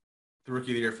win the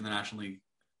Rookie of the Year for the National League.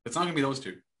 It's not going to be those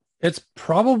two. It's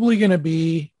probably going to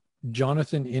be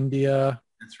Jonathan India.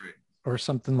 That's right. Or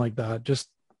something like that. Just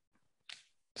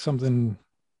something.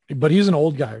 But he's an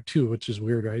old guy too, which is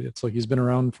weird, right? It's like he's been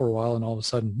around for a while and all of a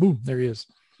sudden, boom, there he is.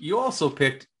 You also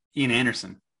picked Ian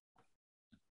Anderson.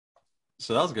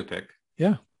 So that was a good pick.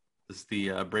 Yeah. This is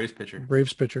the Braves pitcher.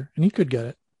 Braves pitcher. And he could get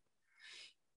it.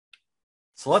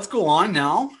 So let's go on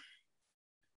now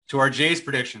to our Jays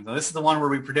predictions. Now, this is the one where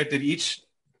we predicted each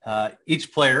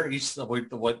player,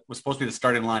 what was supposed to be the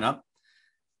starting lineup.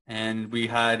 And we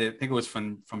had, I think it was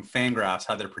from Fangraphs,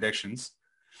 had their predictions.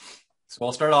 So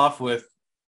I'll start off with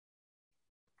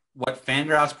what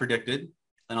Fangraphs predicted.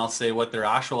 Then I'll say what their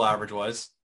actual average was.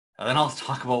 And then I'll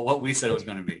talk about what we said it was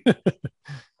going to be.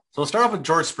 So we'll start off with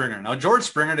George Springer. Now, George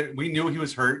Springer, we knew he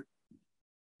was hurt.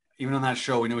 Even on that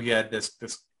show, we knew he had this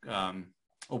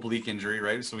oblique injury,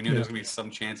 right? So we knew there was going to be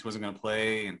some chance he wasn't going to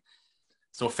play. And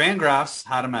so Fangraphs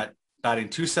had him at batting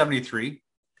 .273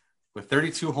 with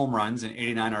 32 home runs and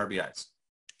 89 RBIs.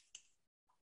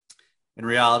 In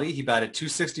reality, he batted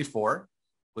 .264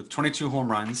 with 22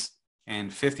 home runs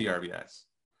and 50 RBIs.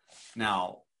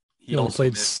 Now, he only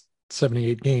played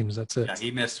 78 games. That's it. Yeah,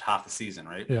 he missed half the season,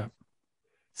 right? Yeah.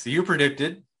 So you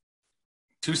predicted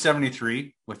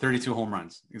 .273 with 32 home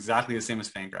runs, exactly the same as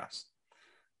Fangraphs.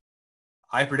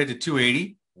 I predicted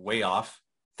 .280, way off.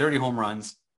 30 home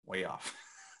runs, way off.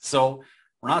 So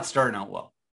we're not starting out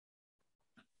well.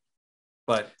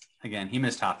 But again, he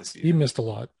missed half the season. He missed a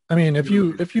lot. I mean, if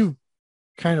you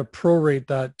kind of prorate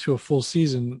that to a full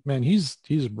season, man, he's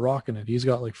rocking it. He's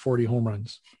got like 40 home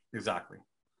runs. Exactly.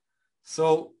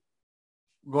 So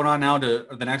going on now to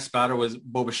the next batter was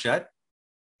Bo Bichette.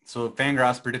 So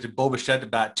Fangraphs predicted Bo Bichette to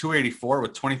bat .284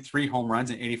 with 23 home runs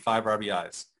and 85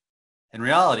 RBIs. In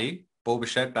reality, Bo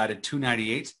Bichette batted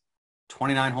 .298,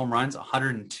 29 home runs,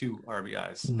 102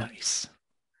 RBIs. Nice.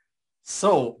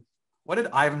 So what did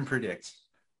Ivan predict?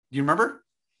 Do you remember?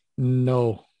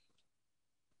 No.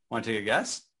 Want to take a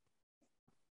guess?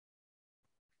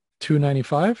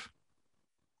 295?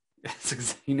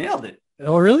 He nailed it.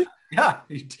 Oh, really? Yeah.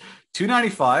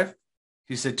 295.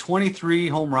 He said 23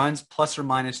 home runs plus or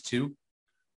minus 2.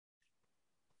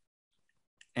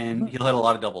 And he'll hit a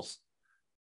lot of doubles.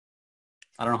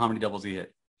 I don't know how many doubles he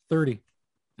hit. 30.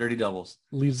 30 doubles.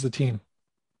 Leads the team.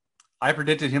 I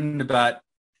predicted him to bat.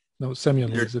 No,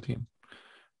 Semyon leads the team.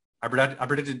 I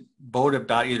predicted Bo to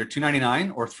bat either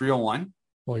 299 or 301.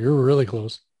 Well, you're really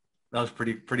close. That was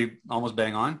pretty almost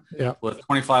bang on. Yeah. With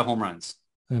 25 home runs.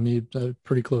 And he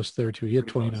pretty close there too. He had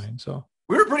 29. Close. So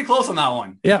we were pretty close on that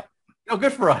one. Yeah. No,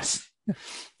 good for us.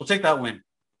 We'll take that win.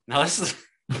 Now this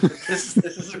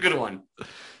is a good one.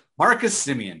 Marcus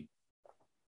Semien.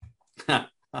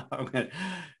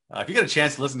 If you get a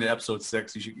chance to listen to episode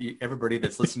 6, everybody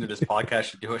that's listening to this podcast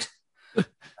should do it.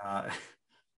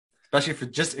 Especially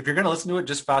if you're going to listen to it,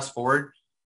 just fast forward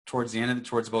towards the end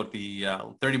towards about the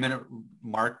 30-minute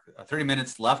mark, 30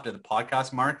 minutes left of the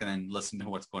podcast mark, and then listen to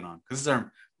what's going on. Because this is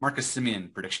our Marcus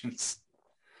Semien predictions.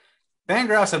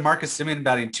 Fangraphs had Marcus Semien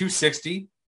batting .260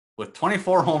 with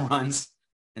 24 home runs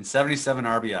and 77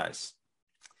 RBIs.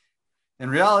 In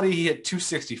reality, he hit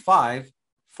 .265,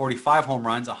 45 home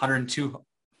runs, 102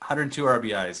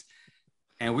 RBIs.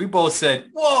 And we both said,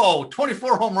 whoa,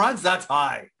 24 home runs? That's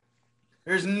high.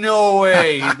 There's no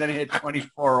way he's going to hit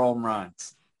 24 home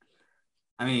runs.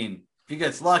 I mean, if he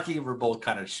gets lucky, we're both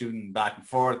kind of shooting back and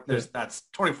forth. That's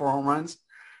 24 home runs.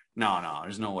 No,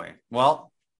 there's no way.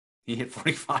 Well, he hit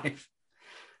 45.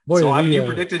 Boy, so you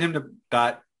predicted him to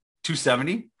bat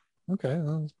 .270. Okay, that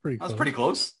was pretty close. That was pretty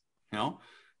close.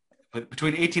 but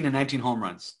between 18 and 19 home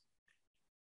runs.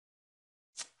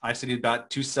 I said he'd bat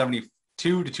 272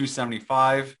 to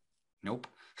 275. Nope.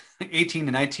 18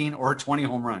 to 19 or 20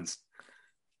 home runs.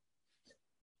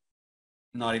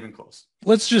 Not even close.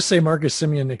 Let's just say Marcus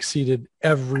Semien exceeded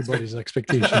everybody's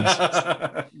expectations.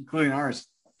 Including ours.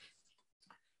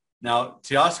 Now,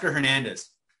 Teoscar Hernandez.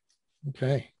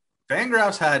 Okay.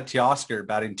 Fangraphs had Teoscar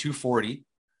batting 240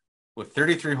 with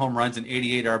 33 home runs and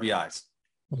 88 RBIs.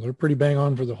 Well, they're pretty bang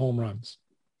on for the home runs.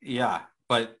 Yeah,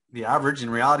 but the average, in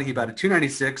reality, he batted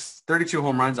 296, 32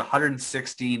 home runs,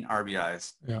 116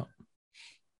 RBIs. Yeah.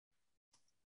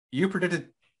 You predicted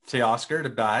Teoscar to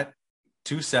bat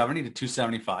 270 to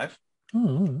 275,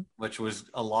 which was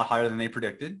a lot higher than they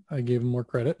predicted. I gave him more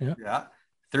credit. Yeah. Yeah.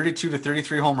 32 to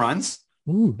 33 home runs.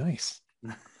 Ooh, nice.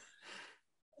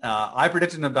 I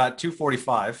predicted him about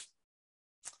 245,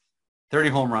 30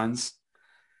 home runs.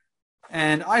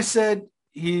 And I said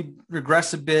he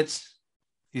regressed a bit.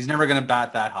 He's never going to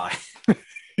bat that high.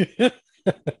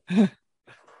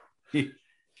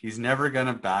 He's never going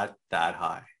to bat that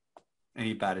high. And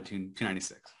he batted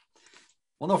 296.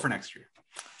 We'll know for next year.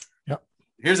 Yep.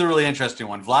 Here's a really interesting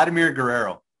one. Vladimir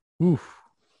Guerrero. Oof.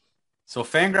 So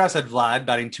Fangraphs had Vlad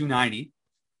batting 290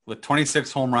 with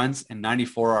 26 home runs and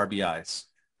 94 RBIs.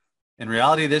 In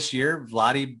reality this year,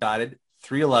 Vladdy batted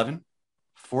 311,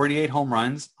 48 home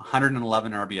runs,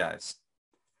 111 RBIs.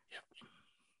 Yep.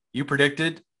 You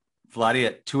predicted Vladdy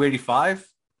at 285,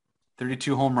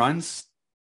 32 home runs,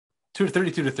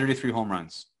 32 to 33 home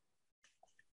runs.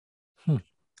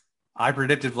 I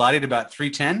predicted Vladdy to about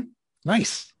 310.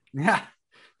 Nice. Yeah.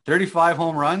 35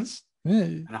 home runs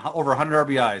and over 100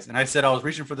 RBIs. And I said I was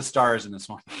reaching for the stars in this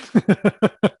one.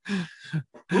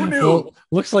 Who knew? Well,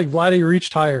 looks like Vladdy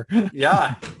reached higher.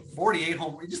 Yeah. 48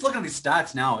 home. Just looking at these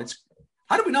stats now.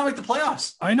 How did we not make the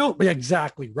playoffs? I know. Yeah,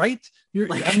 exactly. Right.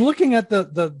 I'm looking at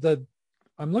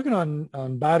I'm looking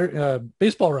on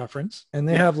Baseball Reference, and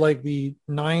they have like the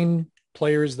 9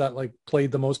 players that like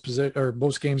played the most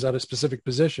most games at a specific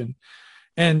position.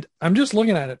 And I'm just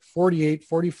looking at it: 48,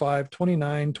 45,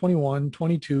 29, 21,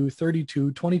 22,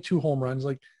 32, 22 home runs.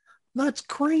 Like, that's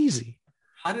crazy.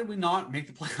 How did we not make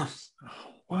the playoffs?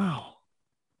 Oh, wow.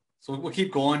 So we'll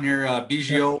keep going here.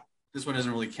 Biggio, this one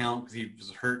doesn't really count because he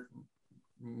was hurt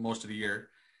most of the year.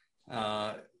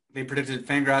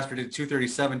 Fangraphs predicted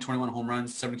 237, 21 home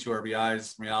runs, 72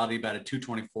 RBIs. In reality, batted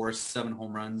 224, 7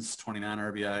 home runs, 29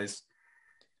 RBIs.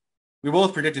 We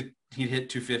both predicted he'd hit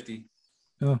 250.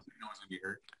 Oh. No one's going to be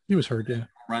hurt. He was hurt, yeah. Home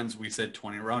runs, we said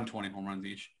around 20 home runs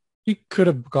each. He could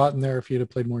have gotten there if he'd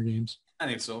have played more games. I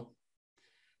think so.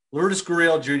 Lourdes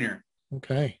Gurriel Jr.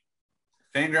 Okay.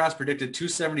 Fangraphs predicted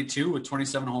 272 with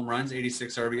 27 home runs,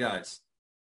 86 RBIs.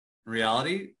 In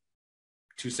reality,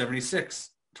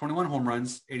 276, 21 home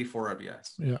runs, 84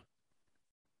 RBIs. Yeah.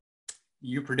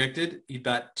 You predicted he'd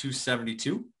bat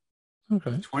 272.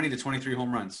 Okay. 20 to 23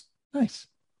 home runs. Nice.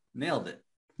 Nailed it.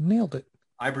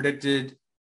 I predicted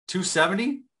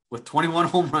 270 with 21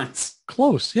 home runs.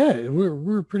 Close. Yeah,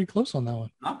 we're pretty close on that one.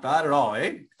 Not bad at all,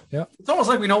 eh? Yeah. It's almost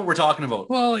like we know what we're talking about.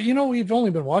 Well, we've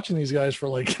only been watching these guys for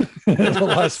like the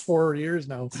last 4 years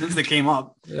now. Since they came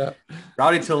up. Yeah.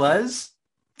 Rowdy Tellez,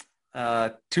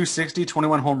 260,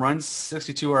 21 home runs,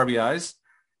 62 RBIs.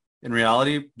 In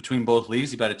reality, between both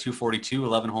leagues, he batted 242,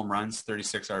 11 home runs,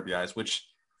 36 RBIs, which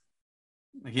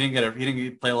he didn't get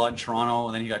to play a lot in Toronto,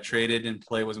 and then he got traded and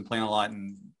wasn't playing a lot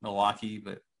in Milwaukee.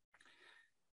 But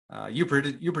you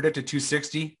predicted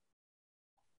 260,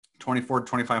 24 to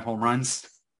 25 home runs.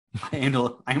 I aimed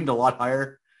a lot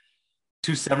higher.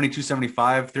 270,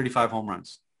 275, 35 home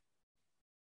runs.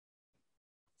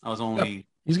 I was only... Yep.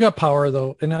 He's got power,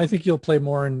 though, and I think he'll play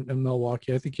more in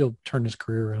Milwaukee. I think he'll turn his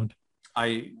career around.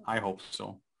 I hope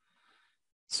so.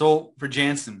 So, for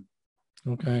Jansen.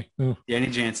 Okay. Oh. Danny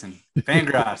Jansen.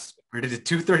 Fangraphs predicted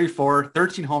 234,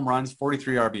 13 home runs,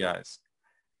 43 RBIs.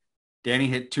 Danny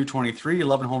hit 223,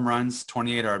 11 home runs,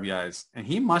 28 RBIs. And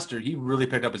he really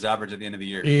picked up his average at the end of the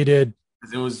year. He did.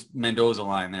 It was Mendoza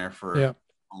line there for a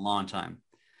long time.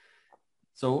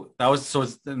 So I'm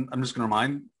just going to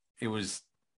remind, it was,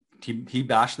 he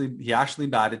actually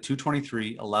batted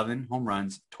 223, 11 home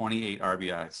runs, 28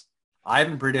 RBIs.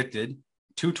 Ivan predicted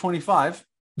 225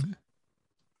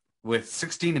 with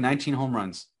 16 to 19 home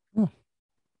runs. Oh.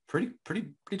 Pretty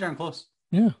darn close.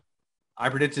 Yeah. I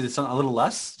predicted a little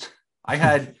less. I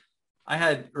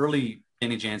had early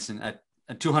Danny Jansen at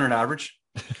a 200 average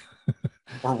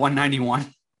or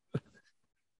 191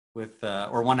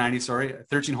 or 190, sorry,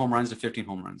 13 home runs to 15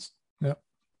 home runs. Yep.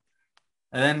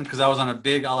 And then because I was on a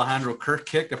big Alejandro Kirk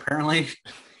kick, apparently,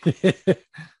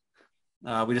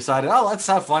 we decided, let's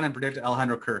have fun and predict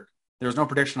Alejandro Kirk. There was no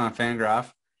prediction on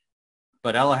Fangraph,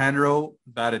 but Alejandro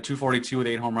batted 242 with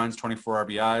 8 home runs, 24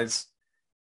 RBIs.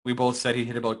 We both said he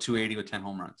hit about 280 with 10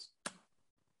 home runs.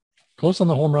 Close on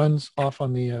the home runs, off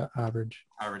on the average.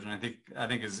 Average, and I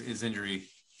think his injury.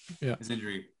 Yeah. His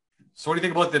injury. So what do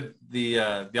you think about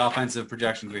the offensive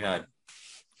projections we had?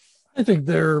 I think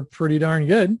they're pretty darn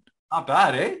good. Not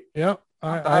bad, eh? Yeah.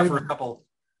 Not bad for a couple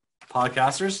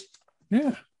podcasters.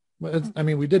 Yeah. But I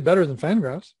mean, we did better than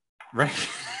Fangraphs. Right.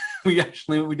 we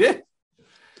did.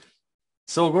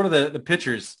 So we'll go to the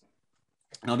pitchers.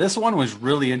 Now this one was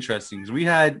really interesting because we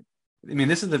had, I mean,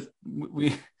 this is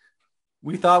we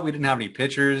thought we didn't have any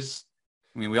pitchers.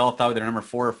 I mean, we all thought they were number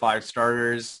 4 or 5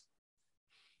 starters.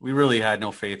 We really had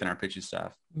no faith in our pitching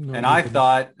staff. No, and I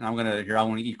thought, and I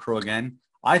want to eat crow again.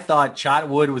 I thought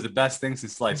Chatwood was the best thing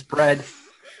since sliced bread.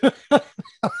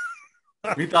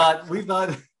 we thought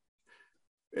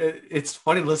it's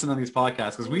funny to listen to these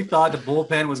podcasts because we thought the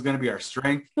bullpen was going to be our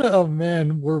strength. Oh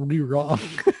man, were we wrong?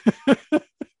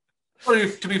 Well,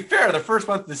 to be fair, the first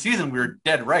month of the season we were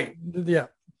dead right. Yeah,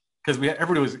 because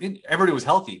everybody was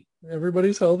healthy.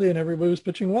 Everybody's healthy and everybody was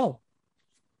pitching well.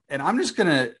 And I'm just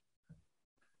gonna.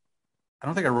 I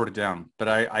don't think I wrote it down, but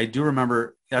I do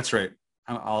remember. That's right.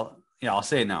 I'll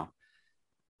say it now.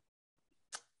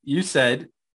 You said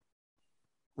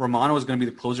Romano was going to be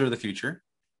the closer of the future.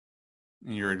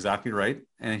 And you're exactly right.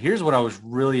 And here's what I was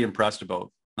really impressed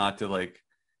about, not to like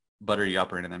butter you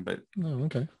up or anything, but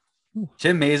okay.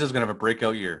 Tim Mayza is going to have a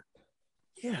breakout year.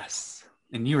 Yes.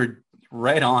 And you were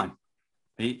right on.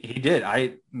 He did.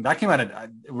 That came out of,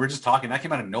 we're just talking, that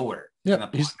came out of nowhere. Yeah.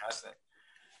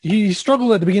 He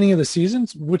struggled at the beginning of the season,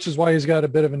 which is why he's got a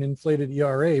bit of an inflated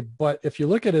ERA. But if you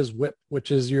look at his WHIP, which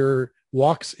is your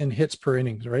walks and hits per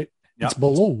innings, right? Yep. It's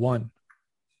below 1.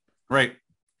 Right.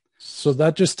 So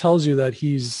that just tells you that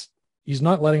he's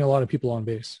not letting a lot of people on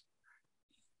base.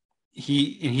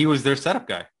 He was their setup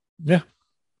guy. Yeah.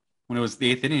 When it was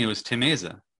the 8th inning, it was Tim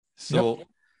Mayza. So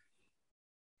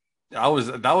that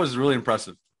was really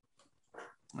impressive.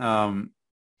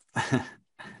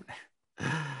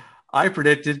 I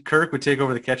predicted Kirk would take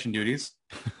over the catching duties.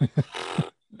 And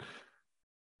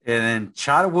then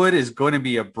Chatwood is going to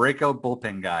be a breakout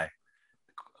bullpen guy,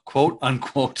 quote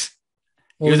unquote.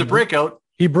 Well, he was a breakout.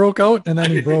 He broke out and then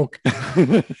he broke.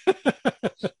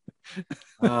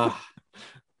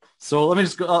 So let me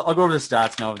just go. I'll go over the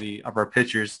stats now of our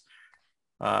pitchers.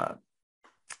 Hyunjin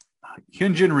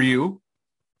Ryu.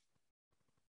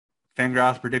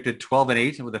 Fangraphs predicted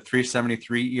 12-8 with a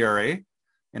 3.73 ERA.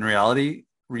 In reality,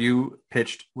 Ryu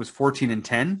was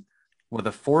 14-10 with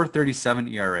a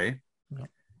 4.37 ERA. Yep.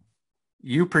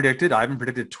 Ivan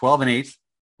predicted 12-8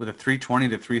 with a 3.20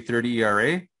 to 3.30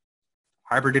 ERA.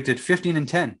 I predicted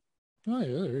 15-10. Oh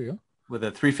yeah, there you go. With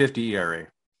a 3.50 ERA.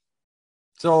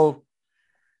 So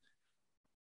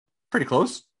pretty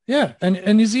close. Yeah,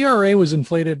 and his ERA was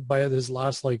inflated by his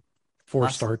last 4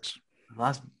 starts.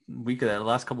 Last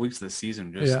couple weeks of the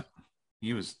season,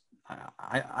 he was.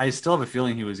 I still have a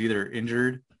feeling he was either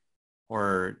injured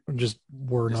or just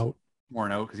worn out.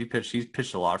 Worn out because he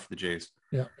pitched a lot for the Jays.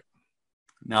 Yeah.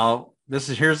 Now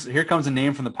here comes a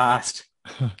name from the past.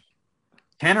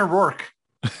 Tanner Roark.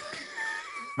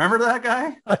 Remember that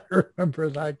guy? I remember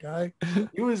that guy.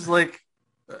 He was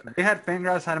they had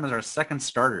Fangraphs had him as our second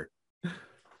starter.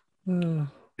 They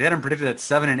had him predicted at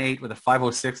 7-8 with a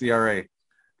 5.06 ERA.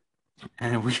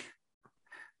 And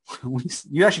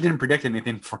you actually didn't predict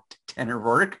anything for Tanner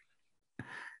Roark.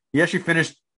 He actually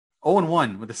finished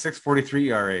 0-1 with a 6.43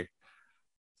 ERA.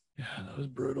 Yeah, that was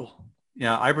brutal.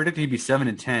 Yeah, I predicted he'd be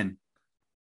 7-10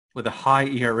 with a high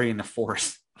ERA in the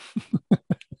 4s.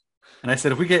 And I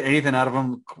said, if we get anything out of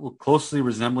him closely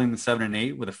resembling the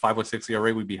 7-8 with a 5.06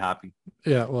 ERA, we'd be happy.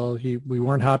 Yeah, well, we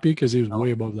weren't happy because he was way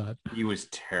above that. He was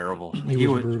terrible. He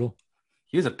was brutal.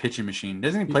 He was a pitching machine.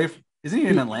 Doesn't he play? Isn't he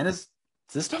in Atlanta's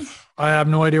system? I have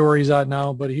no idea where he's at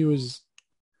now, but he was.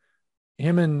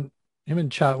 Him and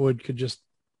Chatwood could just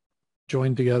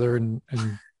join together and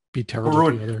be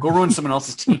terrible together. Go ruin someone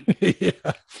else's team.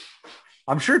 Yeah,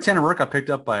 I'm sure Tanner Roark got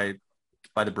picked up by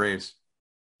the Braves.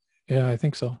 Yeah, I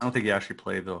think so. I don't think he actually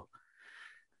played though.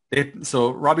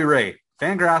 So Robbie Ray,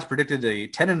 Fangraphs predicted a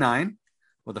 10-9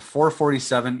 with a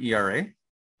 4.47 ERA.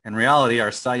 In reality,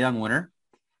 our Cy Young winner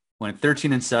went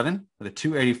 13-7 with a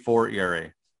 2.84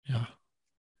 ERA. Yeah.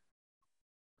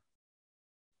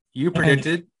 You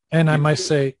predicted, and I might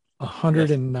say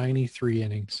 193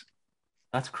 innings.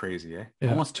 That's crazy, eh? Yeah.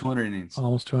 Almost 200 innings.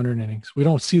 Almost 200 innings. We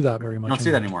don't see that very much. We don't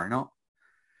see that anymore, no.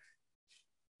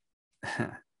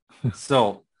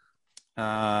 So,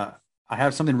 I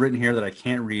have something written here that I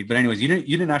can't read. But anyways, you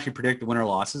didn't actually predict the winner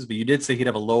losses, but you did say he'd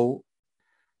have a low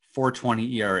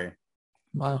 4.20 ERA.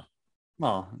 Wow.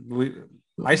 Well,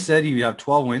 I said you have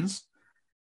 12 wins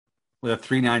with a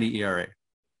 3.90 ERA.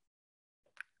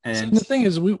 And And the thing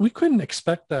is, we couldn't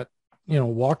expect that,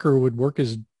 Walker would work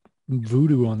his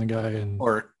voodoo on the guy. And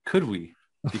or could we?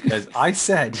 Because I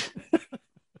said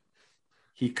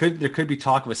there could be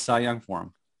talk of a Cy Young for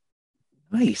him.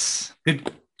 nice.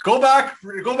 Go back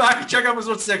and check out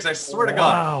episode 6. I swear to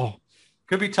God. Wow.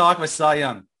 Could be talk of a Cy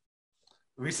Young.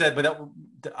 We said, but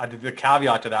the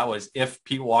caveat to that was if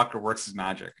Pete Walker works his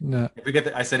magic. No.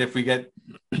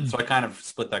 So I kind of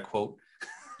split that quote.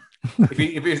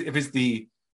 if it's the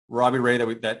Robbie Ray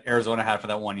that Arizona had for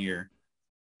that 1 year,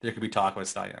 there could be talk about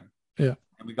Cy Young. Yeah.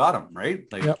 And we got him, right?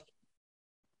 Like, yep.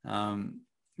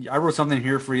 I wrote something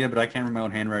here for you, but I can't remember my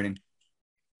own handwriting.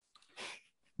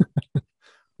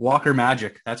 Walker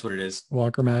Magic. That's what it is.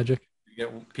 Walker Magic. You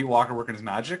get Pete Walker working his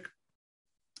magic.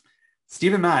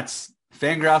 Steven Matz,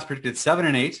 Fangraphs predicted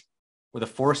 7-8 with a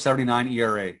 4.79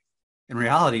 ERA. In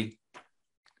reality,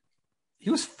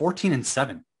 he was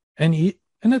 14-7. And a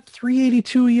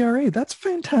 3.82 ERA. That's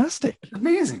fantastic.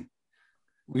 Amazing.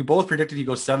 We both predicted he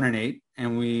goes 7-8,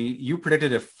 and you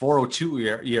predicted a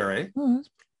 4.02 ERA,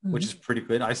 which is pretty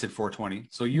good. I said 4.20.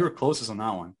 So you were closest on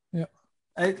that one. Yeah.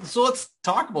 So let's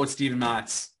talk about Steven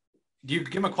Matz. Do you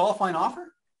give him a qualifying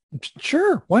offer?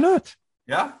 Sure. Why not?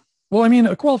 Yeah. Well, I mean,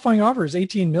 a qualifying offer is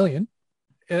 18 million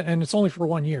and it's only for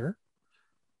 1 year.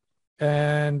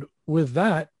 And with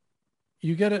that,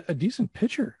 you get a decent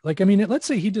pitcher. Like, I mean, let's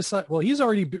say he decides, well, he's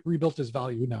already rebuilt his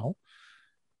value now.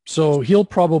 So he'll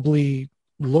probably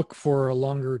look for a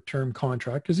longer term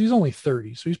contract because he's only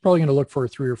 30. So he's probably going to look for a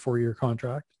 3 or 4 year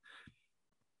contract.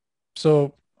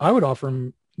 So I would offer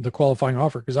him the qualifying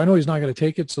offer because I know he's not going to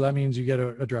take it. So that means you get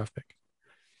a draft pick.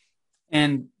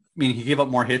 And I mean, he gave up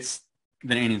more hits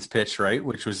than innings pitched, right?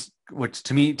 Which to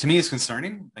me is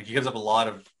concerning. Like he gives up a lot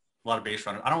of base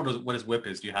runners. I don't know what his whip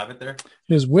is. Do you have it there?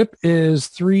 His whip is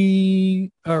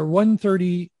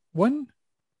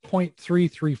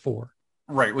 131.334.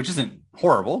 Right, which isn't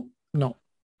horrible. No,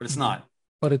 but it's not.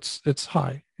 But it's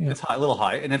high. Yeah. It's high, a little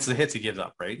high, and it's the hits he gives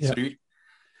up, right? Yeah. So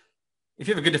if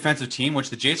you have a good defensive team,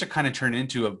 which the Jays are kind of turned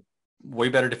into a way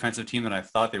better defensive team than I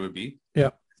thought they would be.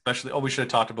 Yeah. Especially, we should have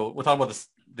talked about. We'll talk about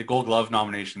the Gold Glove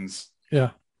nominations.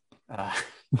 Yeah.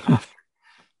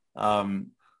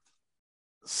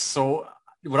 So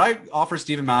would I offer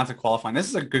Steven Matz a qualifying? This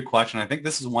is a good question. I think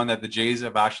this is one that the Jays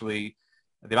they've actually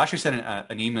sent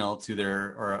an email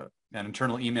to an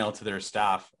internal email to their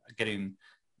staff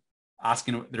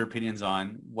asking their opinions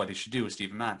on what they should do with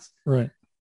Steven Matz. Right.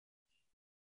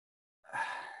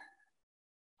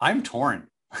 I'm torn.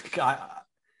 Like I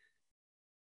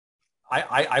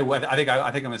think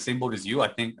I'm in the same boat as you. I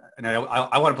think, and I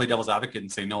want to play devil's advocate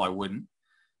and say no, I wouldn't,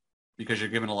 because you're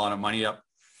giving a lot of money up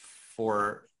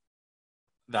for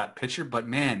that pitcher. But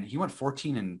man, he went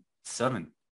 14-7.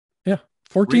 Yeah,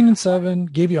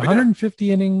 14-7. Gave you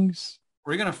 150 innings.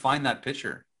 Where are you going to find that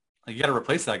pitcher? Like you got to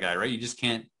replace that guy, right? You just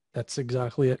can't. That's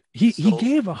exactly it. He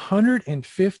gave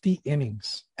 150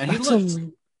 innings, and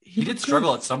he did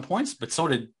struggle at some points, but so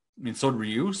did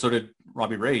Ryu, so did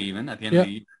Robbie Ray even at the end of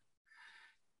the year.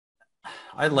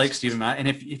 I like Steven Matz, and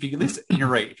if you at least, you're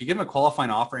right, if you give him a qualifying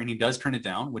offer and he does turn it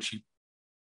down, which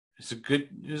there's a good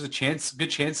chance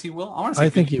he will. I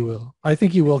think he will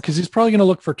because he's probably going to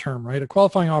look for term, right? A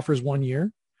qualifying offer is 1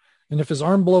 year, and if his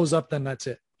arm blows up, then that's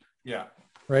it. Yeah.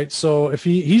 Right. So if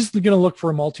he's going to look for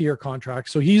a multi-year contract,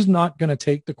 so he's not going to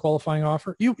take the qualifying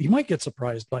offer. You might get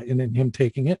surprised in him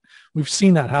taking it. We've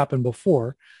seen that happen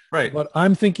before. Right. But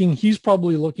I'm thinking he's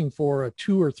probably looking for a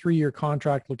 2 or 3 year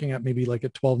contract, looking at maybe like a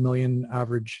 12 million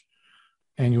average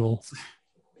annual.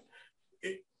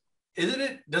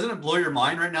 Doesn't it blow your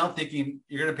mind right now thinking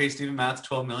you're going to pay Steven Matz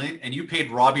 12 million and you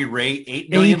paid Robbie Ray 8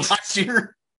 million last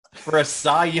year for a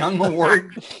Cy Young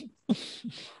award?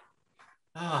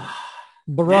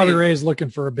 But Robbie Ray is looking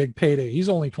for a big payday. He's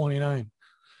only 29.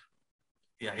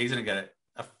 Yeah, he's going to get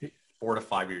a 4 to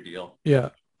 5 year deal.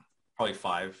 Yeah. Probably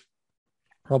 5.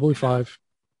 Probably 5.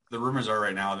 The rumors are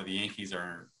right now that the Yankees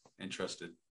are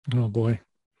interested. Oh boy.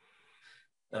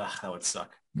 That would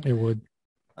suck. It would.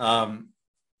 I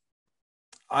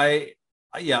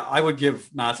would give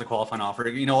Matz a qualifying offer.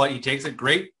 You know what? He takes it.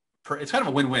 Great. It's kind of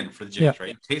a win-win for the Jays,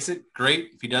 right? He takes it.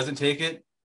 Great. If he doesn't take it,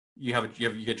 you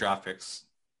get draft picks.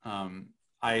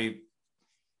 I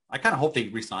kind of hope they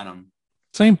re-sign him.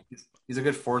 Same. He's a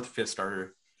good 4th, 5th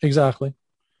starter. Exactly.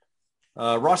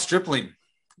 Ross Stripling,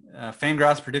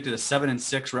 Fangraphs predicted a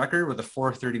 7-6 record with a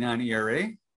 4.39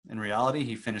 ERA. In reality,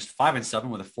 he finished 5-7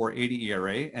 with a 4.80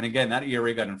 ERA. And again, that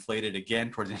ERA got inflated again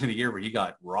towards the end of the year where he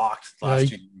got rocked last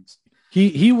 2 games.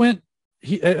 He went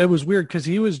it was weird because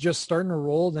he was just starting to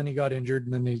roll, then he got injured,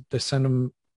 and then they sent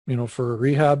him, for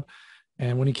rehab.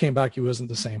 And when he came back, he wasn't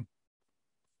the same.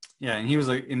 Yeah, and he was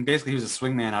basically he was a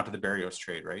swingman after the Berrios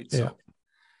trade, right? Yeah.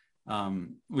 So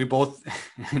we both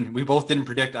didn't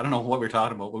predict. I don't know what we were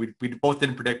talking about, but we both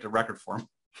didn't predict a record for him.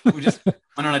 We just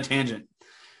went on a tangent.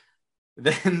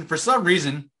 Then for some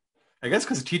reason, I guess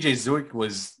because TJ Zeuch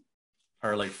was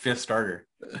our fifth starter,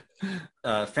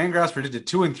 Fangraphs predicted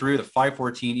 2-3 with a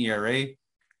 5.14 ERA.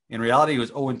 In reality, it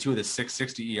was 0-2 with a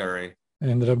 6.60 ERA. I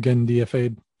ended up getting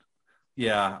DFA'd.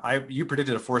 Yeah, you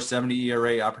predicted a 4.70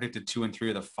 ERA. I predicted 2-3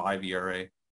 with a 5 ERA.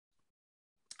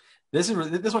 This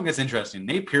one gets interesting.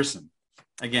 Nate Pearson,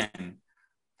 again,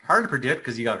 hard to predict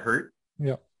because he got hurt.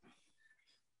 Yeah.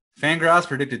 Fangraphs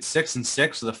predicted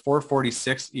 6-6 with a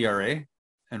 4.46 ERA.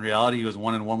 In reality, he was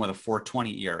 1-1 with a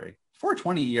 4.20 ERA.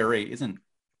 4.20 ERA isn't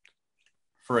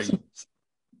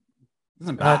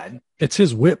bad. It's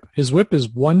his whip. His whip is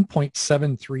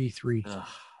 1.733. Ugh,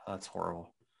 that's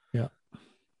horrible. Yeah.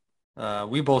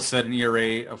 We both said an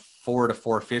ERA of 4 to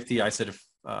 4.50. I said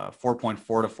 4.4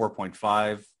 to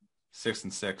 4.5,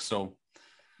 6-6. So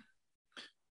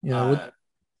yeah,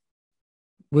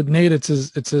 with Nate, it's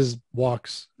his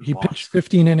walks. He pitched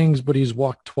 15 innings, but he's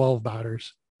walked 12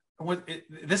 batters.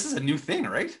 This is a new thing,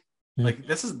 right? Yeah.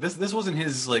 This wasn't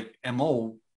his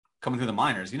MO coming through the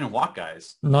minors. He didn't walk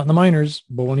guys. Not in the minors,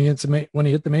 but when he hit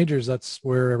the majors, that's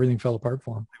where everything fell apart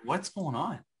for him. What's going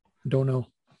on? Don't know.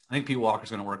 I think Pete Walker's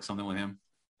going to work something with him.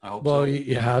 I hope. Well, so.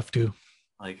 You have to.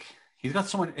 He's got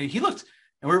someone. He looked,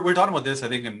 and we're talking about this, I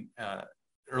think, in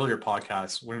earlier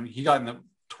podcasts when he got when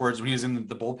he was in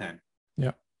the bullpen.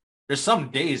 Yeah. There's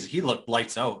some days he looked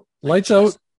lights out. Lights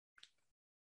out.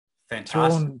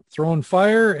 Fantastic. Throwing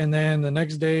fire, and then the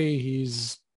next day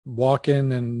he's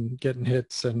walking and getting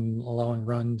hits and allowing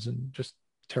runs and just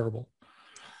terrible.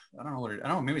 I don't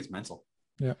know. Maybe it's mental.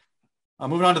 Yeah.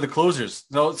 Moving on to the closers.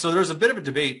 So there's a bit of a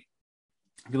debate.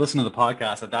 If you listen to the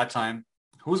podcast at that time,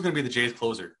 who's going to be the Jays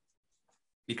closer?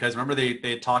 Because remember they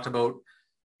had talked about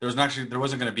there wasn't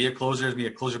going to be a closer. It'd be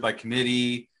a closer by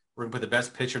committee. We're going to put the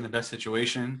best pitcher in the best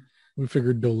situation. We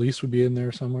figured Dolis would be in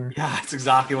there somewhere. Yeah, that's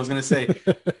exactly what I was going to say.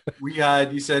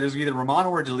 You said it was either Romano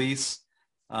or Dolis.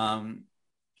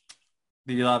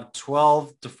 You'll have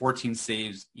 12 to 14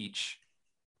 saves each.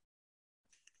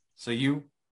 So you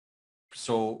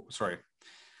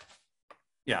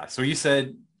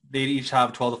said they'd each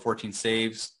have 12 to 14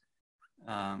 saves.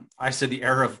 I said the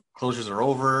era of closures are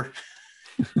over.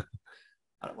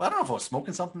 I don't know if I was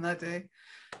smoking something that day.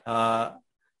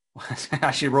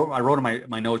 Actually, I wrote in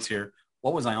my notes here.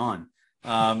 What was I on?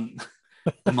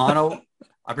 Romano.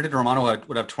 I predicted Romano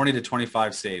would have 20 to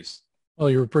 25 saves. Oh,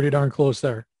 you were pretty darn close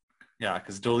there. Yeah,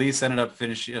 because Dolis ended up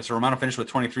finishing. So Romano finished with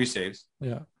 23 saves.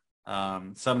 Yeah.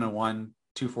 7-1,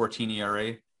 2.14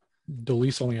 ERA.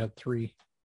 Dolis only had 3.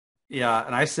 Yeah,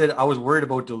 and I said I was worried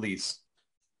about Dolis.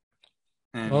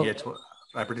 And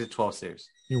I predicted 12 saves.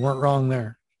 You weren't wrong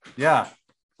there. Yeah,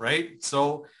 right?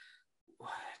 So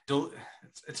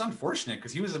it's unfortunate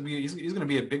because he's going to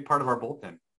be a big part of our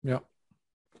bullpen. Yeah.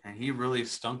 And he really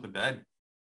stunk the bed.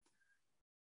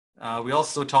 We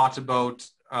also talked about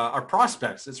our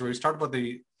prospects. That's where we started about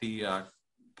the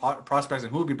prospects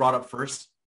and who would be brought up first.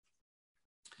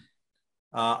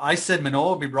 I said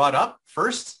Manoah would be brought up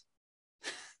first,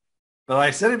 but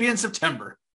I said it'd be in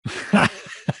September.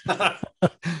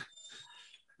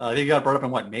 He got brought up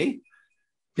in May?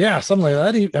 Yeah, something like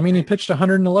that. He pitched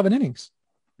 111 innings.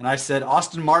 And I said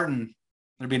Austin Martin,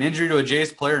 there'd be an injury to a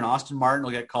Jays player, and Austin Martin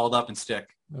will get called up and stick.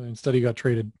 Instead, he got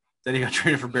traded. For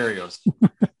Berrios.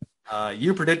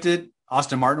 You predicted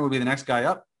Austin Martin would be the next guy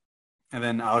up, and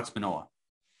then Alex Manoah.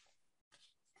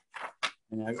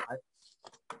 And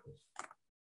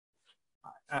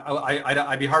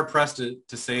I'd be hard pressed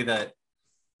to say that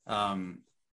Austin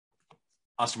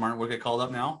Martin would get called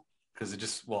up now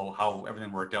because how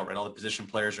everything worked out, right? All the position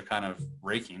players are kind of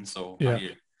raking, so yeah.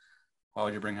 Why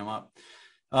would you bring him up?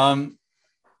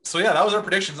 So yeah, that was our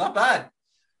predictions. Not bad.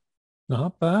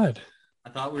 Not bad. I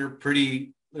thought we were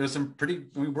pretty. There's some pretty.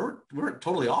 We weren't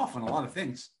totally off on a lot of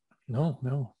things.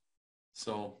 No.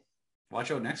 So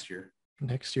watch out next year.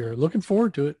 Looking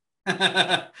forward to it.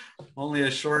 Only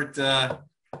a short, 4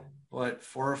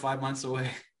 or 5 months away.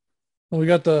 Well, we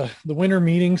got the winter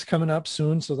meetings coming up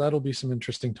soon, so that'll be some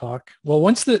interesting talk. Well,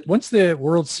 once the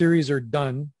World Series are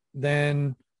done,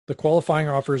 then the qualifying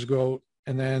offers go out,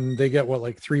 and then they get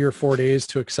 3 or 4 days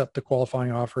to accept the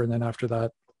qualifying offer, and then after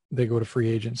that, they go to free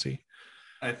agency.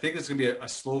 I think it's going to be a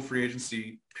slow free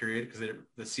agency period because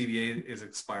the CBA is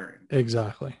expiring.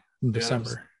 Exactly. In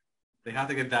December. They have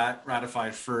to get that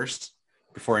ratified first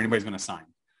before anybody's going to sign.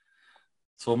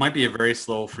 So it might be a very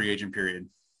slow free agent period.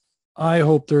 I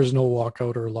hope there's no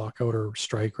walkout or lockout or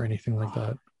strike or anything like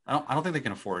that. I don't think they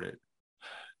can afford it.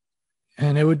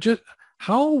 And it would just,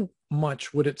 how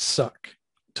much would it suck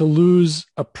to lose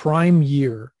a prime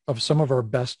year of some of our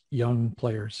best young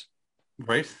players?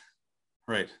 Right.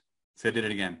 So I did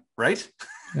it again. Right.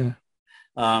 Yeah.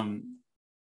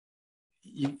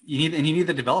 You need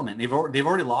the development. They've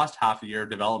already lost half a year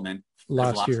of development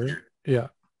last year. Yeah.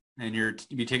 And you're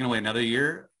to be taking away another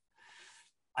year.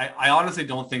 I honestly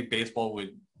don't think baseball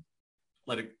would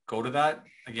let it go to that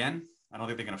again. I don't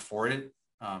think they can afford it.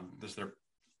 There's their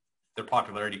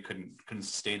popularity couldn't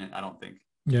sustain it. I don't think.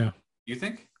 Yeah. You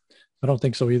think? I don't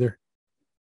think so either.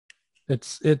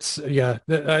 It's yeah.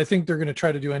 I think they're going to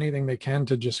try to do anything they can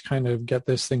to just kind of get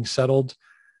this thing settled.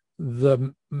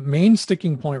 The main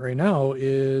sticking point right now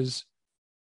is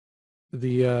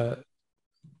the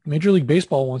Major League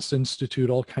Baseball wants to institute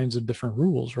all kinds of different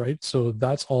rules, right? So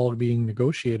that's all being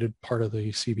negotiated, part of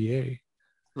the CBA.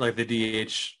 Like the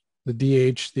DH. The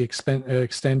DH, the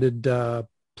extended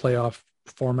playoff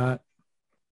format.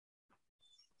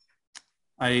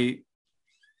 I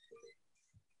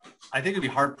think it'd be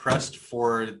hard pressed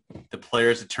for the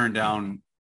players to turn down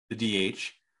the DH.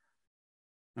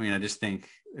 I mean, I just think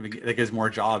it gives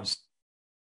more jobs.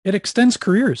 It extends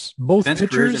careers, both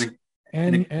pitchers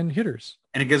and hitters.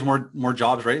 And it gives more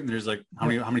jobs, right? And there's like how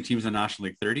many teams in the National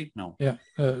League? 30? No. Yeah.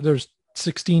 There's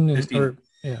 16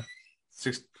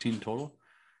 16 total.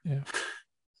 Yeah.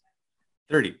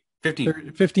 30,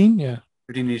 15. 15, yeah.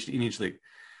 15 in each league.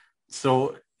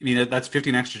 So, I mean, that's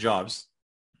 15 extra jobs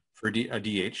for a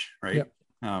DH, right? Yep.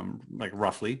 Like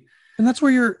roughly. And that's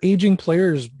where your aging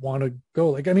players want to go.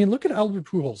 Like, I mean, look at Albert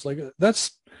Pujols. Like,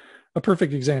 that's a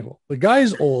perfect example. The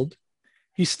guy's old.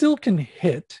 He still can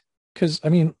hit because, I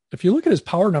mean, if you look at his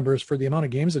power numbers for the amount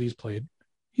of games that he's played,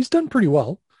 he's done pretty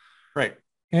well. Right.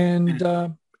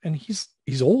 And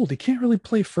he's old. He can't really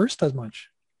play first as much.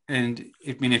 And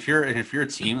I mean, if you're a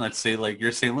team, let's say like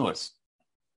you're St. Louis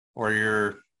or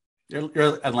you're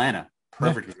Atlanta,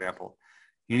 perfect example.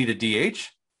 You need a DH,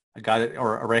 a guy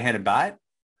or a right-handed bat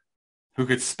who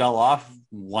could spell off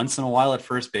once in a while at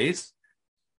first base.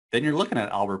 Then you're looking at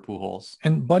Albert Pujols.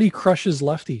 And Buddy crushes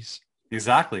lefties.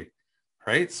 Exactly.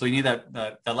 Right. So you need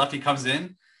that lefty comes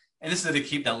in, and this is to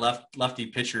keep that lefty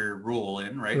pitcher rule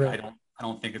in, right? I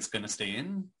don't think it's going to stay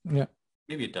in. Yeah.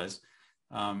 Maybe it does.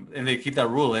 And they keep that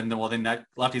rule in, then that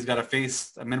lefty's got to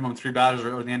face a minimum 3 batters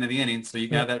or the end of the inning. So you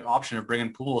can have that option of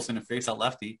bringing Pujols in to face that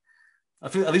lefty,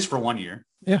 at least for 1 year.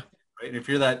 Yeah. Right. And if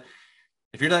you're that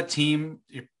team,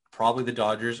 you're probably the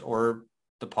Dodgers or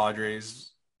the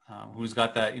Padres, who's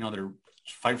got that, they're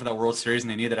fighting for that World Series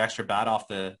and they need that extra bat off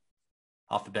the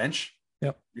bench.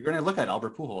 Yep. You're going to look at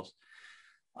Albert Pujols.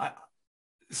 I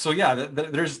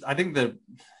think the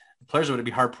players would be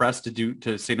hard pressed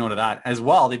to say no to that as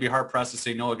well. They'd be hard pressed to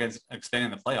say no against extending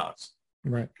the playoffs.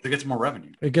 Right. It gets more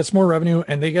revenue. It gets more revenue,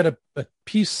 and they get a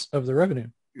piece of the revenue.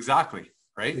 Exactly.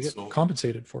 Right. They get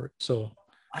compensated for it. So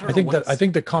I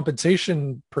think the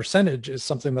compensation percentage is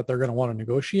something that they're going to want to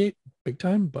negotiate big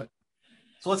time. But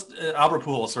so let's Albert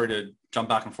Pujols. Sorry to jump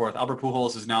back and forth. Albert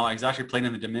Pujols he's actually playing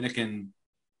in the Dominican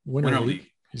Winter League.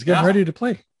 He's getting ready to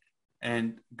play.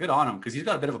 And good on him because he's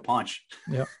got a bit of a punch.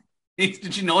 Yeah.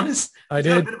 Did you notice? I did.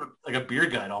 Got a bit of a beer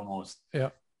gut almost.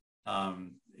 Yeah. I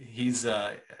think he's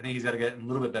got to get in a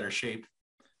little bit better shape.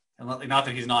 And not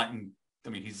that he's not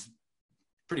he's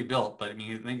pretty built, but I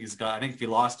think if he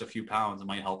lost a few pounds, it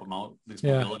might help him out, at least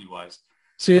mobility wise.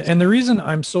 See, and the reason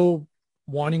I'm so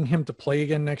wanting him to play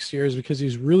again next year is because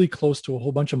he's really close to a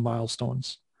whole bunch of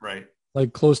milestones. Right.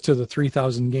 Like close to the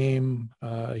 3,000 game.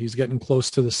 He's getting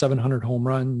close to the 700 home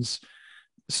runs.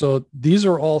 So these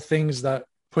are all things that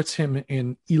puts him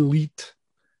in elite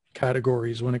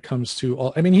categories when it comes to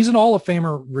all. I mean, he's an Hall of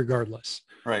Famer regardless.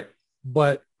 Right.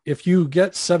 But if you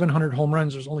get 700 home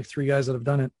runs, there's only 3 guys that have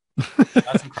done it.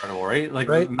 That's incredible, right? Like,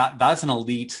 right? That's an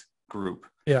elite group.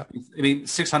 Yeah. I mean,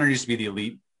 600 used to be the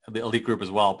elite group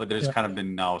as well, but there's kind of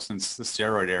been now since the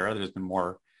steroid era, there's been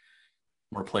more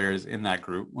players in that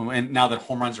group. And now that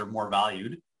home runs are more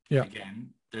valued, again,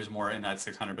 there's more in that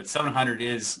 600. But 700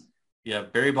 is, you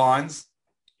have Barry Bonds,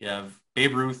 you have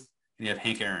Babe Ruth, and you have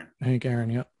Hank Aaron.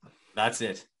 Yeah. That's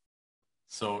it.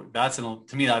 So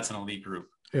to me, that's an elite group.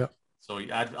 Yeah. So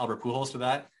you add Albert Pujols to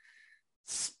that.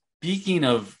 Speaking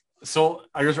of, so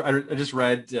I just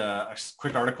read a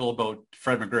quick article about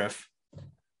Fred McGriff.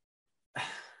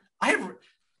 I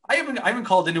haven't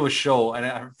called into a show, and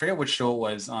I forget what show it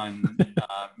was on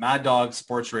Mad Dog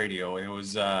Sports Radio. It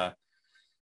was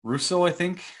Russo, I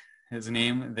think, the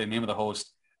name of the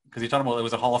host. because he talked about it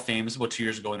was a Hall of Fame. This was about 2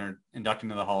 years ago, and they're inducting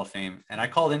into the Hall of Fame. And I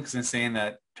called in because I'm saying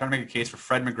that trying to make a case for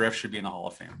Fred McGriff should be in the Hall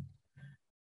of Fame.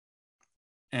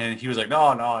 And he was like,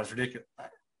 no, it's ridiculous.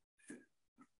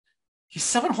 He's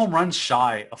 7 home runs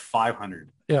shy of 500.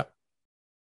 Yeah.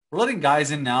 We're letting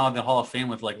guys in now in the Hall of Fame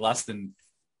with like less than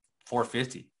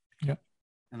 450. Yeah.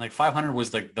 And like 500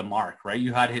 was like the mark, right?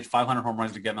 You had to hit 500 home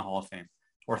runs to get in the Hall of Fame,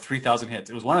 or 3,000 hits.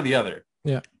 It was one or the other.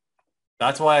 Yeah.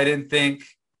 That's why I didn't think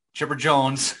Chipper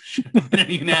Jones should have been a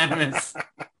unanimous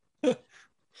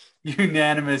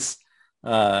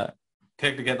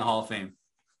pick to get in the Hall of Fame.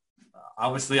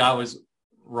 Obviously, I was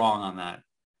wrong on that,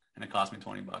 and it cost me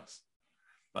 $20.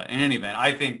 But in any event,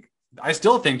 I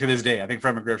still think to this day, I think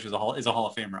Fred McGriff is a Hall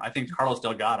of Famer. I think Carlos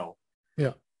Delgado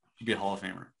should be a Hall of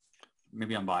Famer.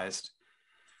 Maybe I'm biased.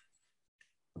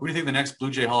 Who do you think the next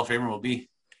Blue Jay Hall of Famer will be?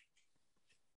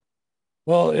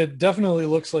 Well, it definitely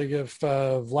looks like if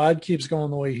Vlad keeps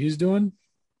going the way he's doing,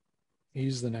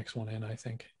 he's the next one in, I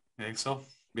think. You think so?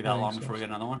 Be that long before we get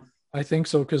another one? I think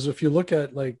so, because if you look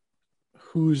at like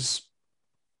who's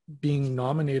being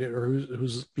nominated or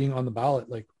who's being on the ballot,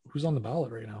 like who's on the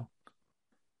ballot right now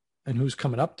and who's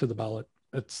coming up to the ballot,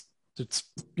 it's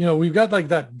we've got like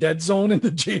that dead zone in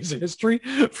the Jays history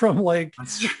from like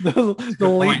the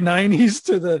late 90s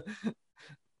to the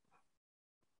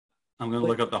I'm going to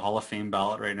look up the Hall of Fame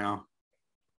ballot right now.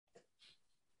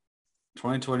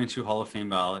 2022 Hall of Fame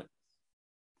ballot.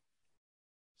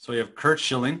 So you have Curt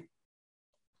Schilling,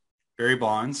 Barry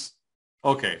Bonds.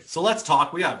 Okay, so let's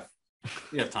talk. We have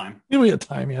time. We have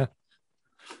time, yeah.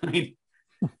 I mean,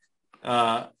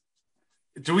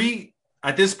 do we,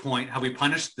 at this point, have we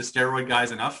punished the steroid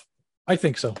guys enough? I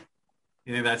think so.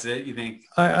 You think that's it? You think?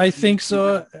 I think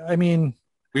so. I mean,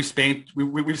 we've spanked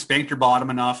your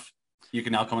bottom enough. You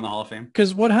can now come in the Hall of Fame.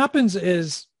 Because what happens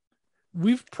is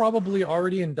we've probably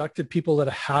already inducted people that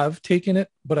have taken it,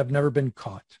 but have never been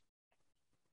caught.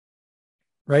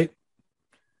 Right?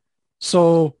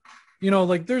 So,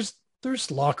 like there's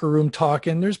locker room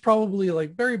talking. There's probably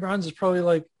like Barry Bonds is probably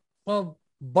like, well,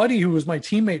 Buddy, who was my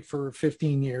teammate for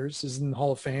 15 years, is in the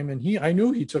Hall of Fame. And I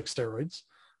knew he took steroids,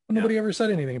 but nobody ever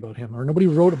said anything about him, or nobody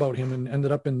wrote about him and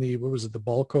ended up in the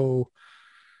Balco.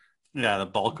 Yeah, the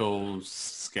Balco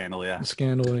scandal. Yeah, the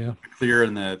scandal. Yeah,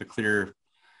 the clear.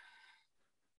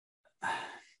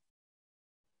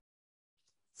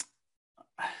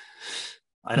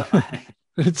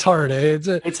 It's hard, eh?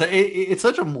 It's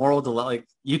such a moral dilemma. Like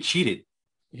you cheated,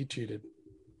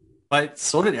 but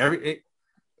so did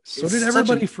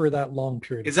everybody for that long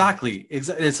period. Exactly.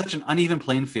 It's such an uneven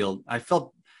playing field. I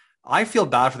feel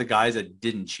bad for the guys that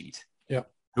didn't cheat. Yeah,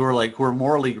 who are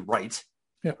morally right.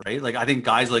 Yeah. Right. Like I think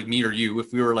guys like me or you,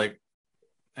 if we were like,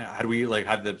 had we like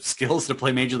had the skills to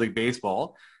play Major League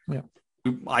Baseball,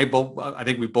 I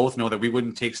think we both know that we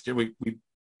wouldn't take we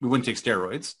wouldn't take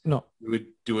steroids. No, we would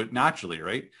do it naturally,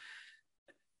 right?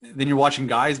 Then you're watching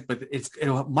guys, but it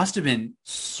must have been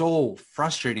so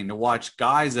frustrating to watch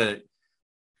guys that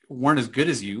weren't as good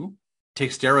as you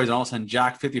take steroids and all of a sudden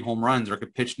jack 50 home runs or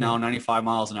could pitch now 95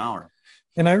 miles an hour.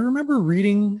 And I remember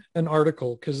reading an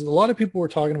article because a lot of people were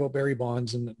talking about Barry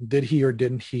Bonds and did he or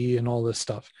didn't he and all this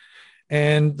stuff.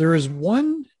 And there is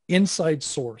one inside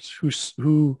source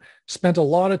who spent a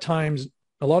lot of time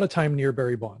near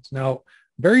Barry Bonds. Now,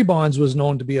 Barry Bonds was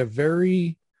known to be a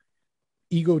very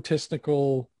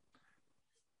egotistical,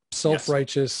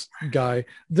 self-righteous guy.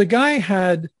 The guy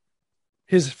had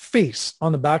his face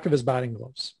on the back of his batting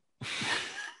gloves.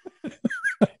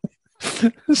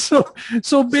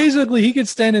 So basically he could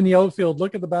stand in the outfield,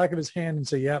 look at the back of his hand and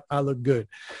say, yep, I look good.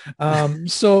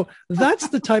 So that's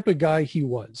the type of guy he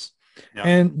was. Yeah.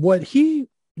 And what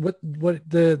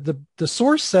the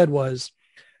source said was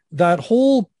that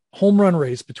whole home run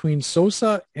race between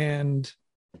Sosa and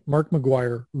Mark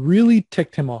McGwire really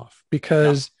ticked him off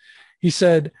because he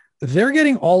said they're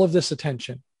getting all of this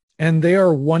attention and they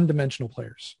are one-dimensional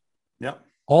players. Yeah.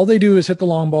 All they do is hit the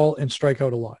long ball and strike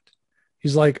out a lot.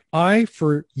 He's like, I,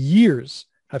 for years,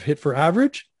 have hit for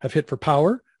average, have hit for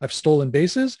power, I've stolen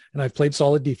bases, and I've played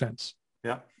solid defense.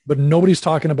 Yeah. But nobody's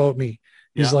talking about me.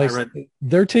 He's like,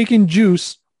 they're taking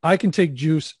juice. I can take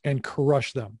juice and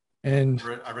crush them. And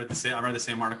I read the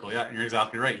same article. Yeah, and you're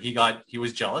exactly right. He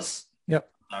was jealous. Yep.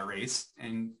 Of that race,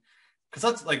 and because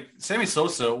that's like Sammy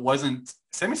Sosa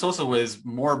was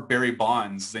more Barry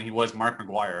Bonds than he was Mark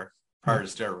McGwire prior to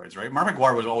steroids, right? Mark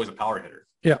McGwire was always a power hitter.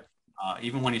 Yeah.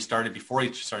 Even when before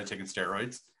he started taking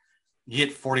steroids, he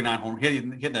hit 49 home. He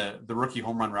hit the rookie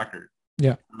home run record.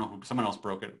 Yeah. I don't know who, someone else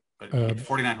broke it, but he hit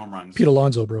 49 home runs. Pete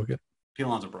Alonso broke it.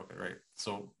 Right?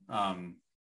 So,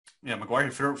 McGwire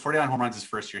hit 49 home runs his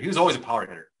first year. He was always a power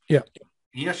hitter. Yeah.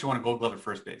 He actually won a Gold Glove at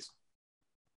first base.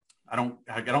 I don't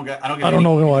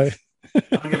know why. I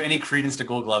don't give any credence to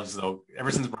Gold Gloves though.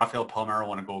 Ever since Rafael Palmeiro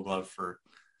won a Gold Glove for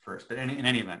first, but in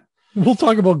any event, We'll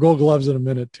talk about Gold Gloves in a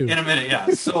minute too. in a minute, yeah.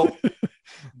 So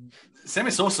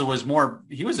Sammy Sosa was more.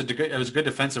 He was a good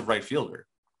defensive right fielder.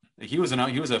 He was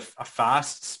a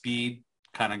fast speed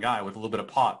kind of guy with a little bit of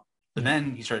pop. But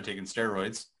then he started taking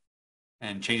steroids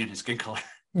and changing his skin color.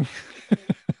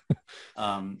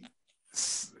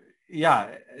 Yeah.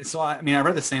 So I mean, I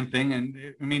read the same thing,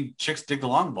 and I mean, chicks dig the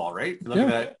long ball, right? Look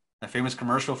at that famous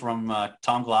commercial from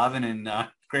Tom Glavine and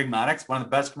Greg Maddux, one of the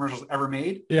best commercials ever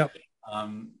made. Yeah.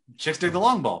 Chicks dig the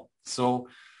long ball. So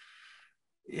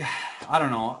yeah, I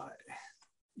don't know.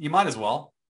 You might as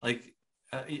well. Like,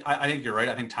 I think you're right.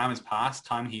 I think time has passed.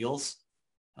 Time heals.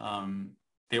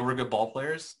 They were good ball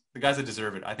players. The guys that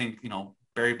deserve it. I think,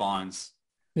 Barry Bonds.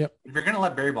 Yep. If you're going to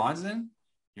let Barry Bonds in,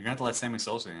 you're going to have to let Sammy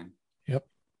Sosa in. Yep.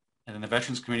 And then the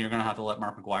Veterans Committee, you're going to have to let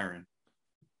Mark McGwire in.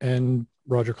 And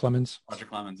Roger Clemens. Like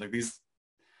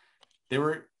they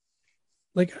were.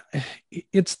 Like,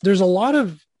 there's a lot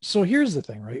of, so here's the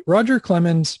thing, right? Roger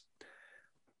Clemens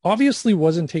obviously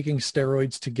wasn't taking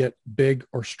steroids to get big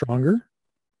or stronger.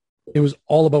 It was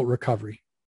all about recovery.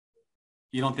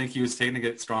 You don't think he was taking to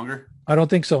get stronger? I don't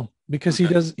think so, because he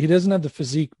doesn't have the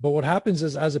physique. But what happens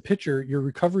is, as a pitcher, your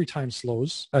recovery time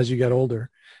slows as you get older.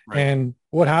 Right. And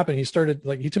what happened? He took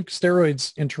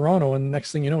steroids in Toronto, and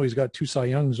next thing you know, he's got 2 Cy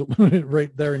Youngs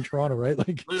right there in Toronto, right?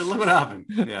 Like, look what happened.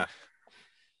 Yeah.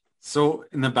 So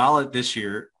in the ballot this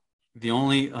year, the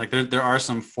only there are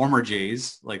some former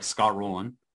Jays like Scott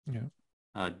Rowland,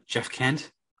 Jeff Kent.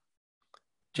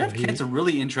 Kent's a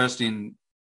really interesting.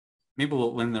 Maybe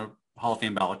when the Hall of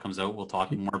Fame ballot comes out, we'll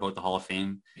talk more about the Hall of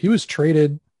Fame. He was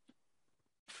traded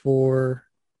for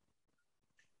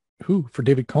who? For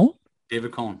David Cone?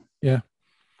 David Cone. Yeah.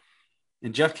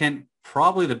 And Jeff Kent,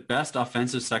 probably the best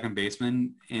offensive second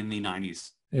baseman in the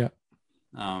 90s. Yeah.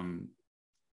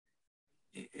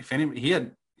 If any, he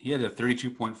had a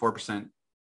 32.4%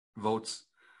 votes.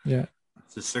 Yeah.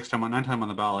 It's his 9th time on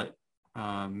the ballot.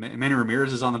 Manny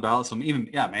Ramirez is on the ballot. So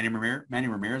Manny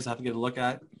Ramirez I have to get a look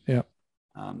at. Yeah.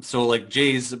 So like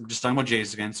Jays, just talking about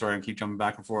Jays again. Sorry, I keep jumping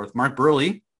back and forth. Mark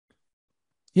Burley.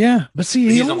 Yeah, but see,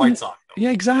 he's a White Sox. Though.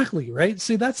 Yeah, exactly. Right.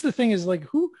 See, that's the thing is like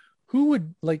who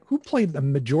played the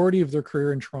majority of their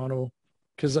career in Toronto?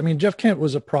 Because I mean, Jeff Kent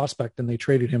was a prospect, and they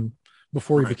traded him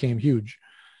before he became huge.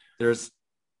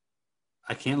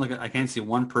 I can't see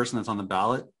one person that's on the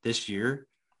ballot this year.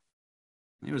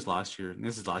 It was last year.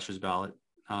 This is last year's ballot.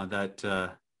 So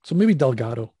maybe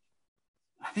Delgado.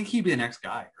 I think he'd be the next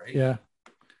guy, right? Yeah.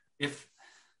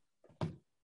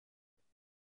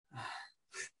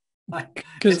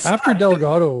 Because after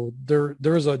Delgado, there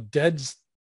was a dead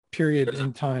period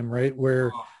in time, right?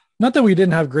 Where not that we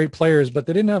didn't have great players, but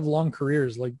they didn't have long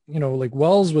careers. Like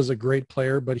Wells was a great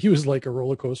player, but he was like a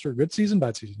roller coaster. Good season,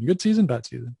 bad season. Good season, bad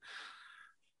season.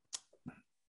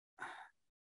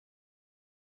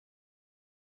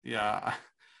 Yeah,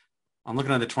 I'm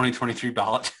looking at the 2023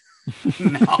 ballot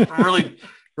now. I'm really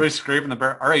scraping the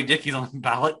bar. R.A. Dickey's on the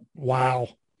ballot. Wow.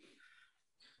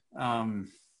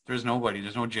 There's nobody.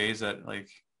 There's no Jays that like.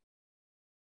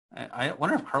 I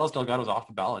wonder if Carlos Delgado's off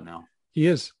the ballot now. He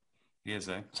is.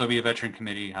 So it'll be a veteran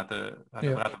committee. Have to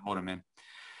vote him in.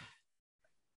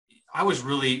 I was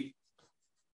really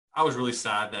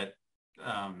sad that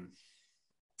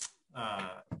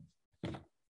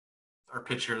our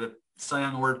pitcher, the Cy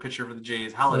Young Award pitcher for the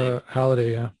Jays,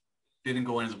 Halladay, yeah, didn't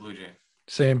go in as a Blue Jay.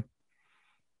 Same.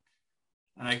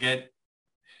 And I get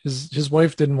his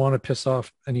wife didn't want to piss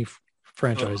off any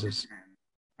franchises.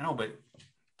 I know, but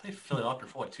played Philadelphia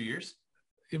for what, 2 years?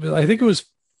 I think it was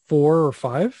 4 or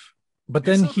 5. But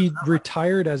then he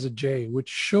retired as a Jay, which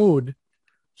showed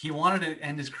he wanted to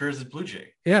end his career as a Blue Jay.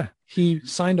 Yeah, he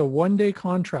signed a 1-day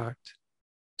contract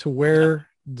to wear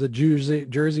the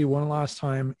jersey one last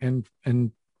time and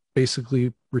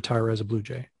basically retire as a Blue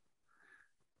Jay.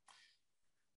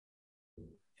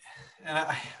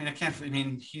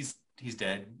 And he's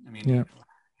dead. I mean,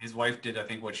 his wife did, I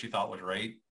think, what she thought was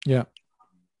right. Yeah.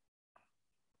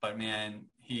 But man,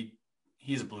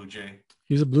 he's a Blue Jay.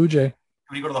 He's a Blue Jay.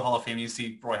 When you go to the Hall of Fame, you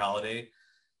see Roy Halladay,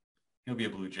 he'll be a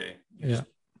Blue Jay. He's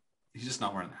just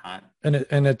not wearing the hat. And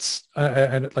it's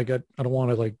I don't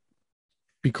want to like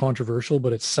be controversial,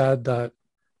 but it's sad that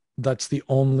that's the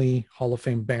only Hall of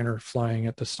Fame banner flying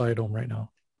at the Stadium right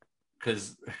now.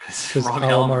 Because Robbie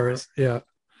Alomar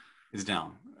is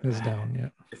down. Yeah.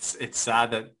 It's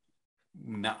sad that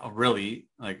really,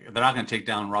 like, they're not going to take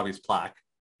down Robbie's plaque.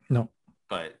 No.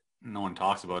 But No one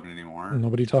talks about it anymore.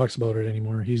 Nobody talks about it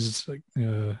anymore. He's like He's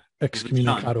been done.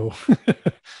 excommunicado.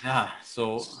 Yeah.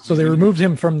 So So they removed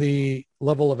him from the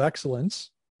level of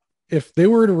excellence. If they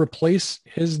were to replace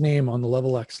his name on the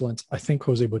level of excellence, I think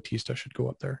Jose Bautista should go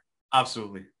up there.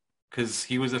 absolutely, because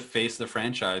he was a face of the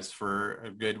franchise for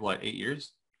a good 8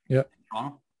 years. Yeah. In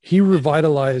Toronto. He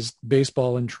revitalized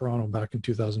baseball in Toronto back in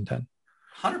 2010.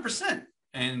 100%,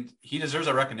 and he deserves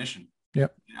a recognition. Yeah.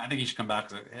 I think he should come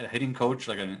back as a hitting coach,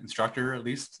 like an instructor at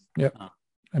least. Yeah.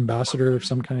 Ambassador of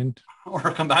some kind. Or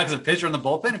come back as a pitcher in the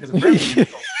bullpen because apparently.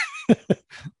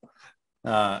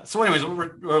 So, anyways,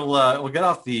 we'll get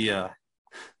off the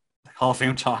Hall of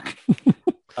Fame talk.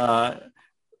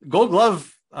 Gold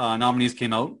Glove nominees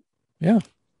came out. Yeah.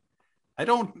 I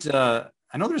know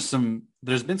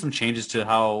there's been some changes to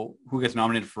who gets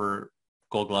nominated for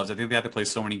Gold Gloves. I think they have to play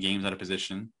so many games at a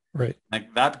position. Right.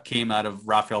 Like that came out of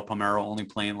Rafael Palmeiro only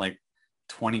playing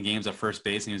 20 games at first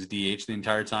base, and he was DH the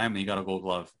entire time, and he got a Gold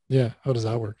Glove. Yeah. How does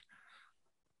that work?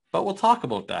 But we'll talk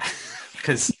about that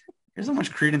because there's so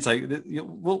much credence.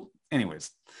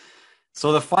 Anyways.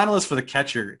 So the finalists for the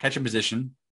catcher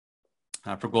position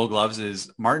for Gold Gloves is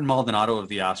Martin Maldonado of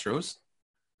the Astros.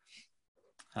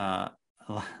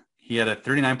 He had a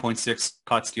 39.6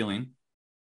 caught stealing,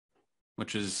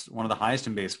 which is one of the highest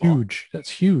in baseball. Huge. That's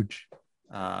huge.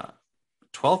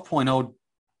 12.0.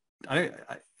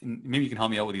 Maybe you can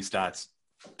help me out with these stats.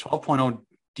 12.0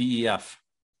 DEF.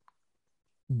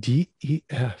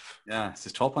 DEF. Yeah, it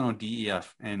says 12.0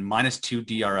 DEF and -2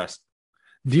 DRS.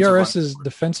 DRS is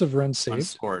defensive runs saved.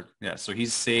 Scored. Yeah, so he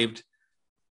saved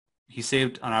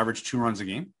on average 2 runs a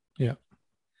game. Yeah.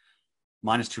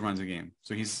 -2 runs a game.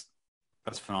 So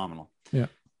that's phenomenal. Yeah.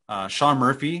 Sean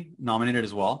Murphy nominated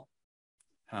as well.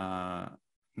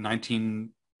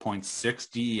 19.6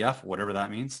 DEF, whatever that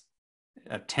means.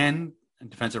 10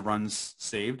 defensive runs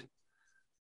saved.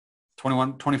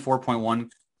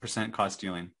 24.1% caught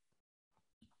stealing.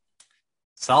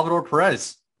 Salvador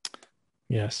Perez.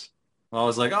 Yes. Well, I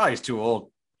was like, he's too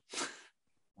old.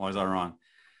 Why is that wrong?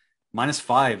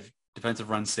 -5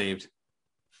 defensive runs saved.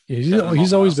 Yeah,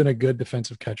 he's always been a good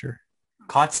defensive catcher.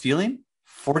 Caught stealing,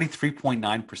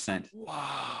 43.9%.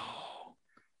 Wow.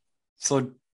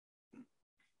 So,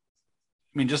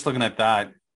 just looking at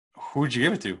that, who would you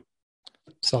give it to?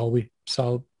 Sal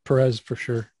Perez for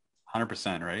sure.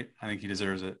 100%, right? I think he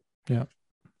deserves it. Yeah.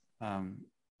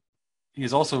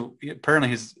 He's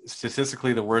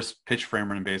statistically the worst pitch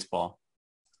framer in baseball.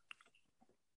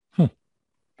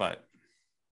 But,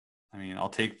 I'll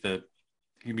take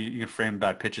you can frame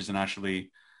bad pitches and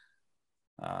actually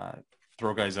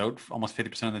throw guys out almost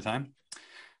 50% of the time.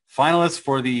 Finalists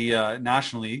for the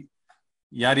National League,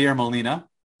 Yadier Molina.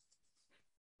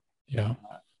 Yeah.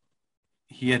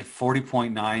 He had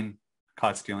 40.9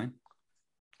 caught stealing.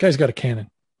 Guy's got a cannon.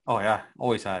 Oh, yeah.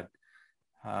 Always had.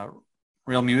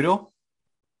 Real Muto,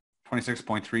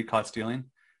 26.3 caught stealing.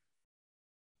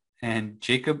 And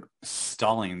Jacob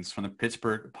Stallings from the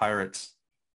Pittsburgh Pirates,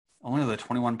 only the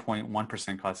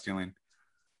 21.1% caught stealing.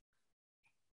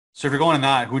 So if you're going in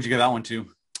that, who'd you give that one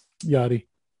to? Yachty.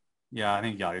 Yeah, I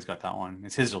think Yachty's got that one.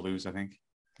 It's his to lose, I think.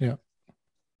 Yeah.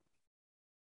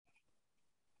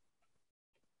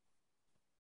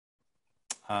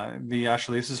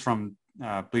 This is from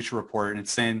Bleacher Report, and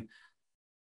it's saying,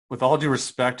 with all due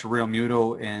respect to Real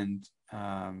Muto and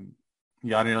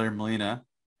Yadier Molina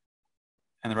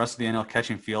and the rest of the NL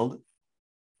catching field,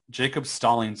 Jacob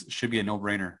Stallings should be a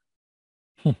no-brainer.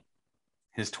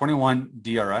 His 21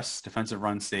 DRS, defensive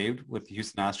runs saved, with the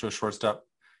Houston Astros shortstop,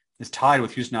 is tied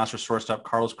with Houston Astros shortstop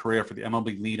Carlos Correa for the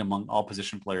MLB lead among all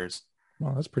position players.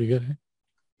 Wow, that's pretty good.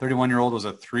 31-year-old was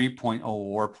a 3.0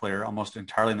 WAR player, almost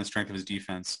entirely in the strength of his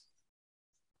defense.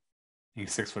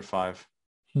 He's 6'5".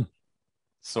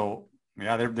 So,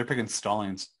 yeah, they're picking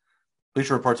Stallings.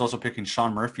 Bleacher Report's also picking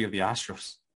Sean Murphy of the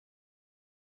Astros.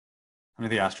 Of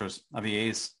the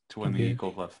A's to win the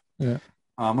Gold Glove. Yeah.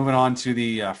 Moving on to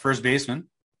the first baseman.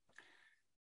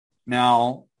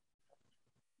 Now,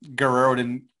 Guerrero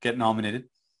didn't get nominated.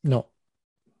 No.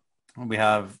 We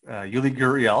have Yuli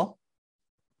Gurriel,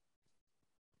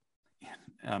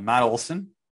 Matt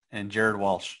Olson, and Jared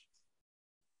Walsh.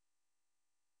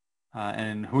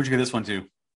 And who would you give this one to?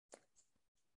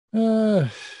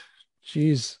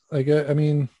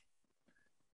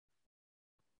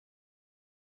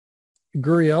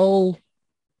 Gurriel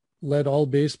led all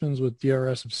basemen with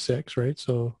DRS of 6, right?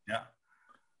 So yeah,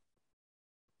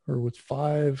 or with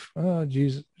 5. Oh,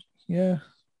 geez, yeah.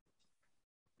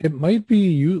 It might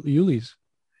be Yuli's.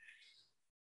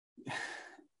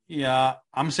 Yeah,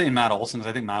 I'm saying Matt Olson because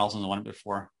I think Matt Olson's won it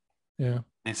before. Yeah,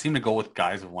 they seem to go with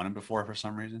guys who've won it before for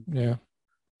some reason. Yeah,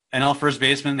 NL first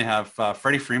baseman, they have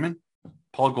Freddie Freeman,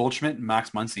 Paul Goldschmidt, and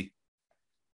Max Muncy.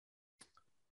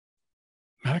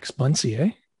 Max Muncy,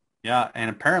 eh? Yeah, and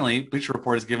apparently Bleacher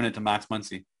Report has given it to Max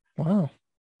Muncy. Wow.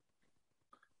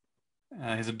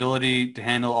 His ability to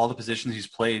handle all the positions he's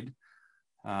played.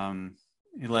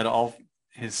 He led all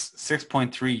his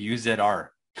 6.3 UZR.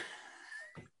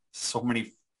 So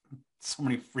many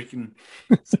freaking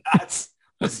stats.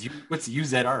 What's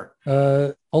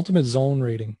UZR? Ultimate zone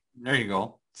rating. There you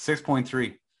go.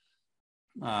 6.3.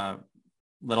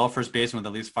 Led all first basemen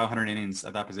with at least 500 innings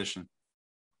at that position.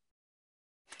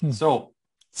 So,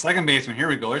 second baseman, here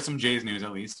we go. There's some Jays news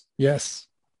at least. Yes.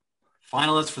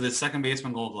 Finalists for the second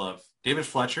baseman Gold Glove: David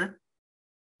Fletcher,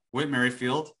 Whit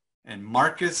Merrifield, and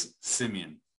Marcus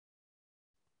Semien.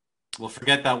 We'll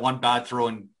forget that one bad throw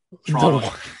in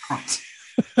Toronto.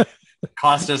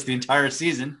 Cost us the entire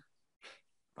season.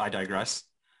 I digress.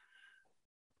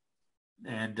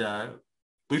 And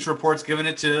Bleacher Report's giving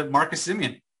it to Marcus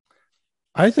Semien.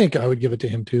 I think I would give it to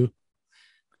him too.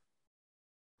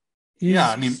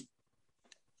 Yeah, I mean,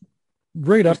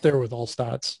 right up there with all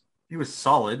stats. He was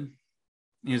solid.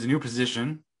 He has a new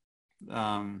position.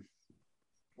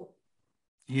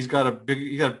 He's got a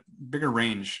bigger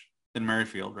range than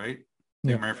Merrifield, right?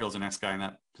 Yeah. Merrifield's the next guy in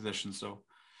that position. So,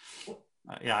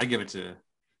 yeah, I give it to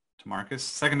Marcus.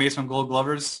 Second baseman Gold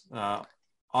Glovers,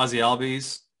 Ozzie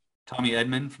Albies, Tommy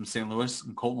Edman from St. Louis,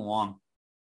 and Colton Wong.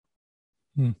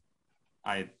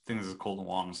 I think this is Colton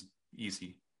Wong's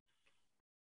easy.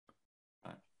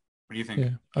 What do you think?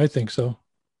 Yeah, I think so.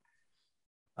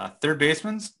 Third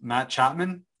baseman, Matt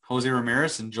Chapman, Jose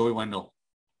Ramirez, and Joey Wendell.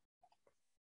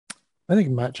 I think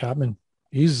Matt Chapman,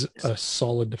 he's a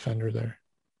solid defender there.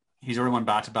 He's already won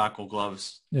back-to-back Gold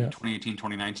Gloves. Yeah. 2018,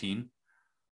 2019.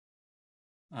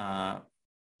 Falefa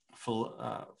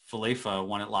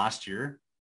won it last year.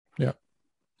 Yeah.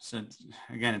 So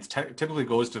again, it's typically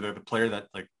goes to the player that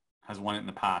like has won it in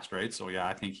the past, right? So yeah,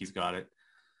 I think he's got it.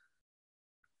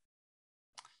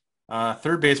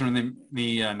 Third baseman in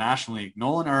the National League: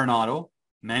 Nolan Arenado,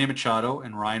 Manny Machado,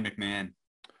 and Ryan McMahon.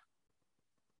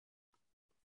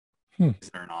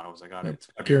 It's Arenado's. I got it.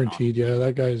 Guaranteed. Yeah,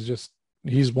 that guy's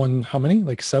he's won how many?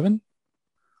 Like 7?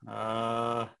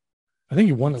 I think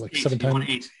he won it like 7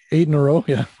 times. 8 in a row.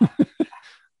 Yeah.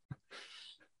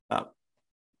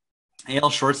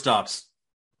 AL shortstops.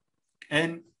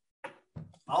 And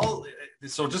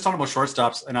so just talking about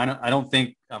shortstops, and I don't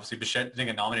think obviously Bichette didn't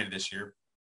get nominated this year.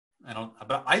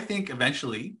 But I think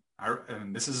eventually,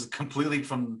 and this is completely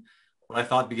from what I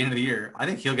thought at the beginning of the year, I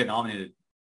think he'll get nominated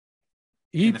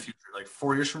in the future, like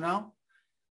 4 years from now.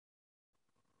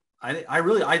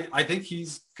 I think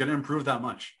he's going to improve that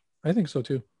much. I think so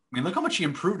too. I mean, look how much he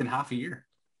improved in half a year.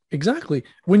 Exactly.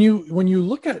 When you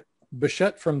look at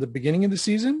Bichette from the beginning of the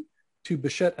season to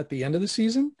Bichette at the end of the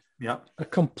season, a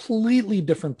completely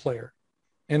different player.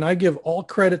 And I give all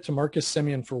credit to Marcus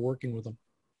Semien for working with him.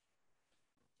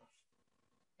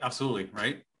 Absolutely,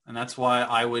 right? And that's why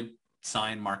I would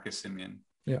sign Marcus Semien.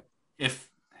 Yeah. If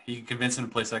he can convince him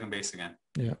to play second base again.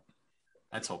 Yeah.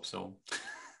 Let's hope so.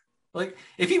 Like,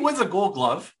 if he wins a Gold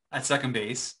Glove at second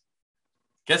base,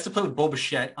 gets to play with Bo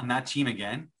Bichette on that team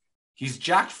again, he's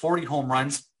jacked 40 home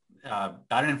runs,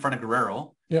 batted in front of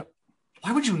Guerrero. Yeah.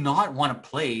 Why would you not want to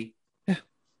play? Yeah.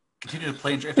 Continue to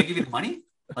play. If they give you the money,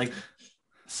 like,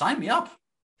 sign me up.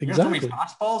 Exactly. You're going to throw me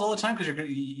fastballs all the time because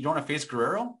you don't want to face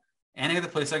Guerrero, and I get to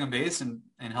play second base and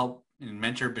help and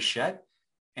mentor Bichette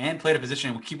and play at a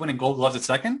position and keep winning Gold Gloves at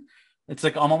second. It's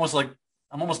like I'm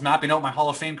almost mapping out my Hall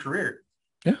of Fame career.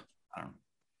 Yeah. I don't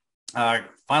know.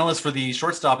 Finalists for the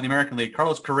shortstop in the American League: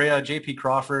 Carlos Correa, J.P.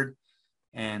 Crawford,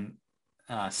 and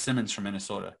Simmons from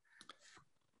Minnesota.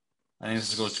 I think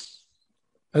this goes.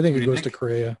 I think it goes to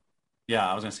Correa. Yeah,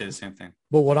 I was going to say the same thing.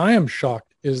 But what I am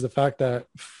shocked is the fact that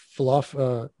Fluff,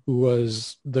 who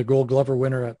was the Gold Glover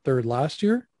winner at third last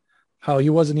year, how he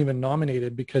wasn't even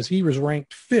nominated because he was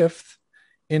ranked 5th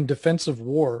in defensive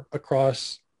WAR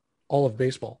across all of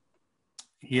baseball.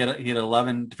 He had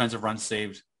 11 defensive runs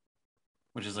saved,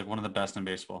 which is like one of the best in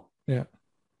baseball. Yeah.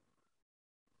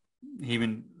 He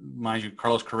even, mind you,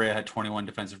 Carlos Correa had 21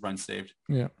 defensive runs saved.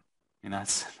 Yeah. And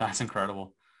that's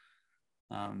incredible.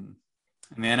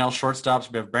 In the NL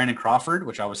shortstops, we have Brandon Crawford,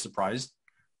 which I was surprised,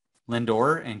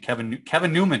 Lindor, and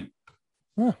Kevin Newman.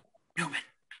 Huh. Newman.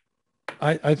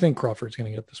 I think Crawford's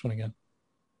going to get this one again.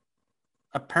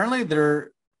 Apparently,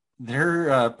 they're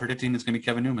predicting it's going to be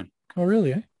Kevin Newman. Oh,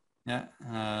 really? Eh?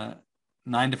 Yeah.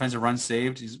 9 defensive runs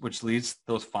saved, which leads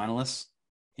those finalists.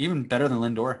 Even better than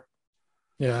Lindor.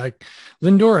 Yeah,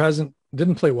 Lindor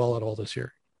didn't play well at all this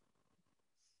year.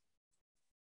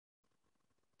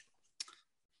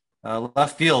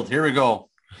 Left field. Here we go.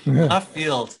 Left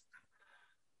field.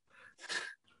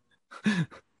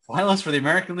 Finalists for the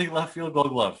American League left field Gold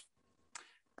Glove: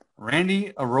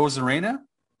 Randy Arozarena,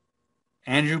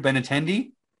 Andrew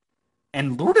Benintendi,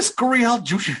 and Lourdes Gurriel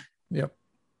Jr. Yep.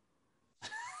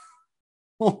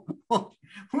 Who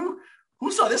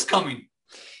saw this coming?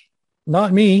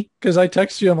 Not me, because I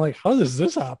text you. I'm like, how does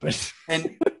this happen?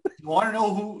 And you want to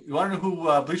know who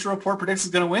Bleacher Report predicts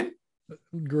is going to win?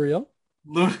 Gurriel.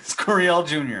 Lourdes Gurriel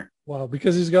Jr. Wow,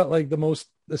 because he's got like the most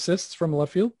assists from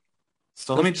left field.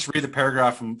 So let me just read the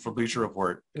paragraph from Bleacher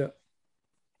Report. Yeah.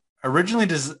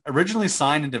 Originally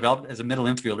signed and developed as a middle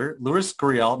infielder, Lourdes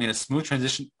Gurriel made a smooth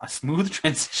transition to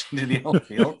the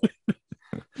outfield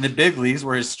in the big leagues,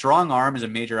 where his strong arm is a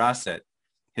major asset.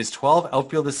 His 12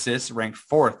 outfield assists ranked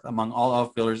fourth among all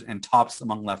outfielders and tops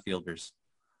among left fielders.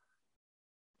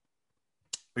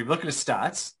 We look at his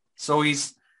stats. So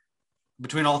he's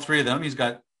between all three of them.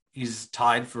 He's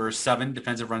tied for 7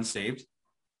 defensive runs saved,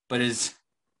 but his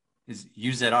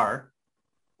UZR,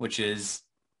 which is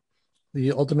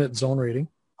the ultimate zone rating.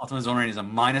 Ultimate zone rating is a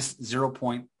minus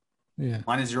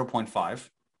 0.5.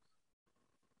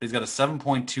 He's got a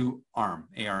 7.2 arm.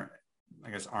 AR,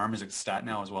 I guess arm is a stat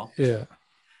now as well. Yeah.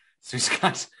 So he's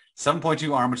got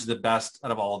 7.2 arm, which is the best out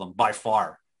of all of them by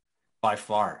far.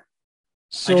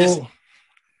 So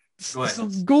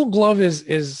Gold Glove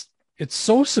is it's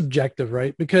so subjective,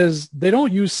 right? Because they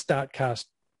don't use StatCast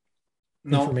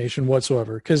information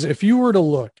whatsoever. Because if you were to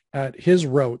look at his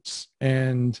routes,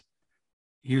 and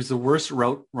he was the worst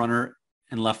route runner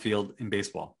in left field in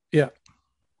baseball. Yeah.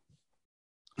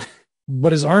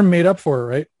 But his arm made up for it,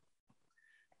 right?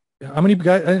 How many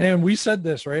guys, and we said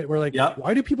this, right? We're like,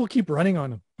 why do people keep running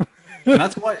on him? And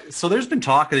that's why. So there's been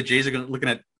talk that the Jays are looking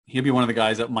at, he'll be one of the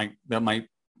guys that might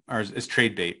is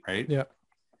trade bait, right? Yeah.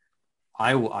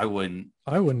 I wouldn't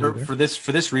for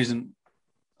this reason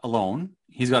alone.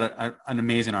 He's got an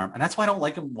amazing arm, and that's why I don't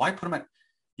like him. Why put him at?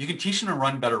 You can teach him to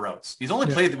run better routes. He's only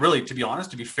played, really, to be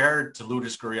honest, to be fair to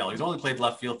Lourdes Gurriel, he's only played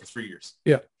left field for 3 years.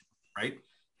 Yeah. Right.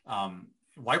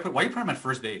 Why put him at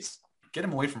first base? Get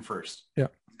him away from first. Yeah.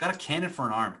 He's got a cannon for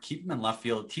an arm. Keep him in left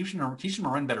field. Teach him to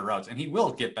run better routes, and he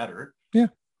will get better. Yeah.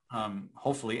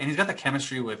 Hopefully, and he's got the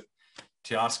chemistry with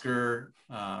Teoscar,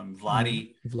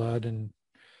 Vlad and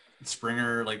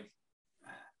Springer. Like,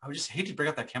 I would just hate to bring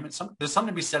up that chemistry. There's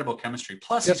something to be said about chemistry.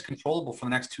 Plus, he's controllable for the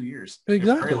next 2 years.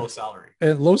 Exactly. Very low salary.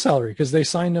 And low salary, because they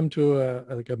signed him to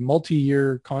a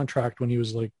multi-year contract when he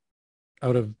was like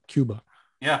out of Cuba.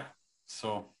 Yeah.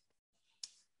 So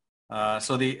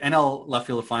the NL left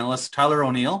field finalists: Tyler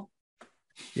O'Neill.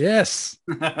 Yes.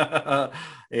 A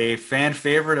fan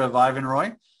favorite of Ivan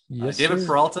Roy. Yes, David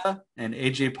Peralta and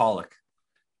AJ Pollock.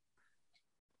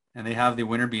 And they have the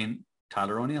winner being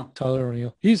Tyler O'Neill.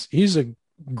 He's a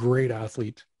great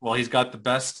athlete. Well, he's got the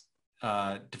best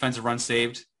defensive run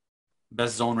saved,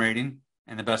 best zone rating,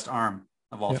 and the best arm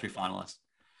of all 3 finalists.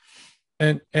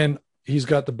 And he's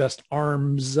got the best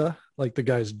arms, like the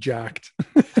guy's jacked.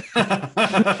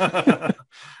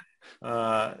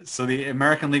 So the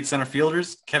American League center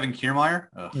fielders: Kevin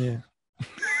Kiermaier,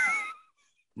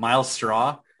 Miles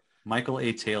Straw, Michael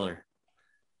A. Taylor.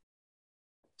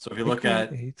 So if you look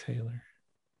at A. Taylor,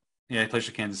 he plays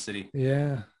for Kansas City.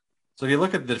 Yeah. So if you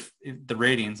look at the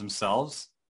ratings themselves,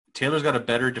 Taylor's got a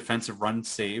better defensive run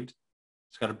saved.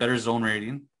 He's got a better zone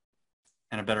rating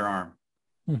and a better arm.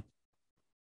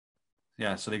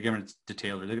 Yeah, so they're giving it to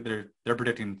Taylor. They're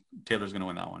predicting Taylor's going to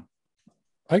win that one.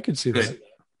 I could see that,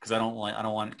 because I don't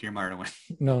want Kiermaier to win.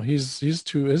 No, his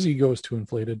ego is too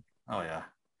inflated. Oh yeah.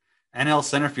 NL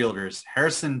center fielders: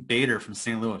 Harrison Bader from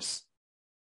St. Louis.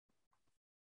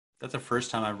 That's the first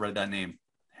time I've read that name.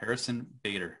 Harrison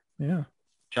Bader. Yeah.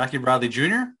 Jackie Bradley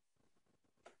Jr.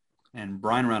 and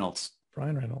Brian Reynolds.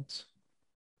 And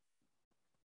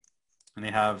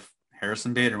they have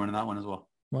Harrison Bader winning that one as well.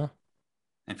 Wow.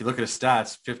 And if you look at his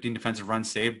stats, 15 defensive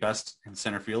runs saved, best in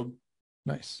center field.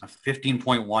 Nice. A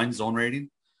 15.1 zone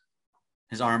rating.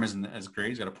 His arm isn't as great.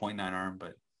 He's got a 0.9 arm,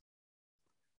 but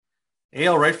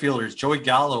AL right fielders: Joey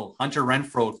Gallo, Hunter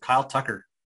Renfroe, Kyle Tucker.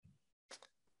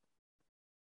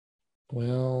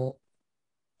 Well,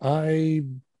 I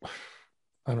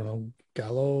don't know.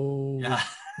 Gallo. Yeah.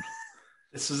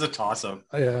 This is a toss-up.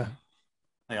 Yeah.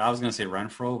 Like, I was going to say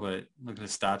Renfroe, but look at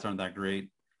his stats aren't that great.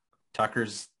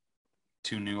 Tucker's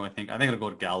too new, I think. I think it'll go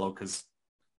to Gallo because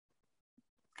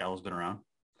Gallo's been around.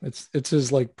 It's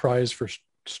his like prize for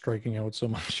striking out so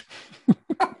much.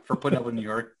 For putting up with New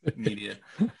York media.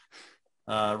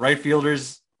 Right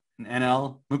fielders in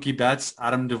NL: Mookie Betts,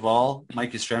 Adam Duvall,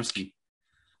 Mike Yastrzemski.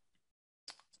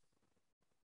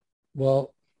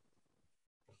 Well,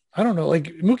 I don't know.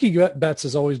 Like, Mookie Betts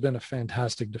has always been a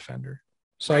fantastic defender.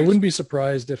 So I wouldn't be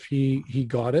surprised if he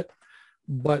got it.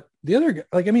 But the other guy,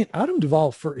 like, I mean, Adam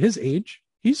Duvall, for his age,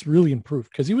 he's really improved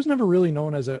because he was never really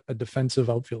known as a defensive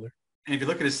outfielder. And if you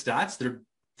look at his stats,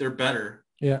 they're better.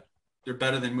 Yeah. They're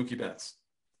better than Mookie Betts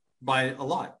by a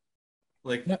lot.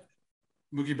 Like yeah.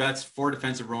 Mookie Betts, 4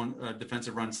 defensive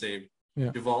runs saved.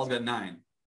 Yeah. Duvall's got 9.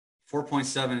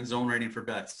 4.7 zone rating for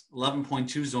Betts.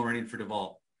 11.2 zone rating for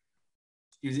Duvall.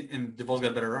 And Duvall's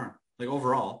got a better arm. Like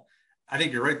overall, I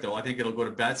think you're right though. I think it'll go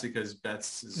to Betts because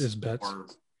Betts is Betts. Or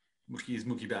he's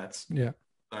Mookie Betts. Yeah.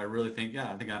 But I really think,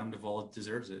 I think Adam Duvall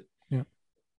deserves it. Yeah.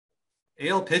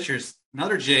 AL pitchers,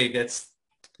 another J gets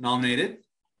nominated.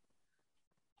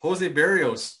 Jose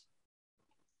Barrios,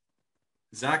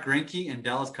 Zach Greinke, and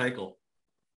Dallas Keuchel.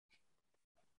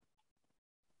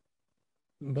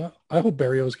 But I hope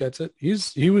Barrios gets it.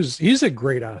 He's a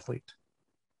great athlete.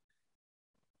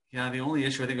 Yeah, the only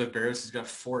issue I think with Barrios is he's got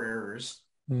 4 errors.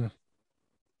 Yeah.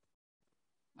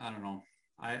 I don't know.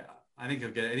 I think he'll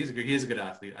get it. He is a good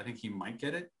athlete. I think he might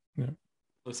get it. Yeah.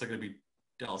 Looks like it'll be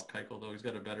Dallas Keuchel though. He's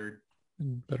got a better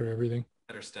everything.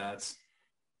 Better stats.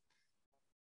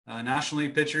 National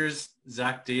League pitchers,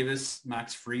 Zach Davis,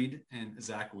 Max Fried, and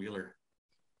Zach Wheeler.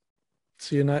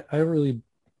 See, and I really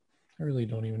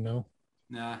don't even know.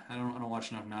 Nah, I don't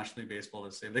watch enough National League baseball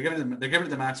to say. They're giving it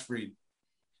to Max Fried.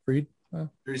 Fried?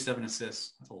 37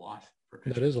 assists. That's a lot for a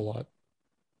pitcher. That is a lot.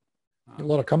 A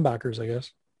lot of comebackers, I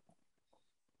guess.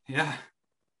 Yeah.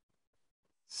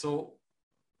 So,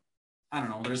 I don't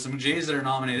know. There's some Jays that are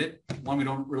nominated. One, we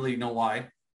don't really know why.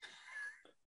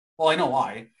 Well, I know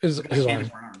why. His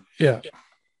arm. Yeah.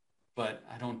 But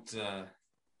I don't, not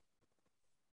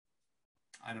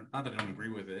that I don't agree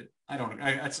with it.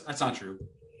 That's not true.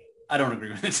 I don't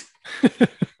agree with it.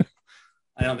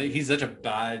 I don't think he's such a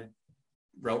bad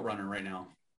route runner right now.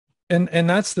 And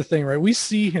that's the thing, right? We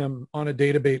see him on a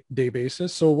day-to-day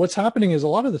basis. So what's happening is a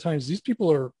lot of the times these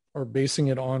people are basing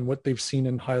it on what they've seen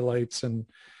in highlights, and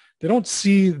they don't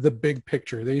see the big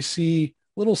picture. They see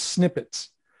little snippets.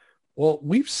 Well,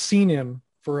 we've seen him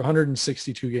for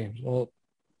 162 games. Well,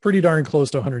 pretty darn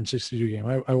close to 162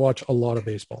 games. I watch a lot of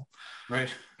baseball. Right.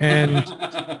 And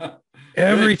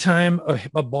every time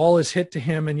a ball is hit to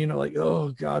him and, like,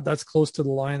 oh God, that's close to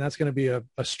the line. That's going to be a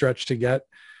stretch to get.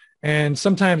 And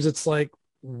sometimes it's like,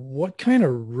 what kind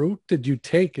of route did you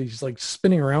take? He's like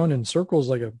spinning around in circles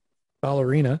like a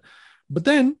ballerina. But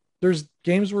then there's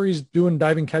games where he's doing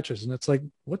diving catches and it's like,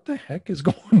 what the heck is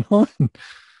going on? And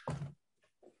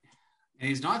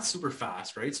he's not super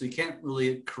fast, right? So he can't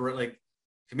really correct, like,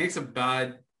 if he makes a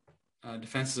bad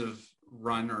defensive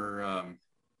run or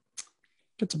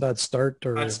gets a bad start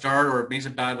or makes a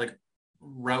bad like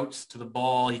routes to the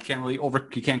ball, he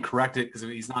can't correct it because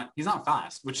he's not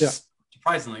fast, which is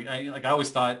surprisingly. I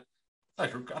always thought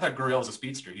Gurriel was a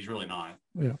speedster. He's really not.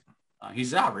 Yeah,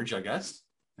 he's average, I guess.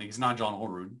 Like, he's not John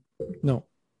Holroyd. No,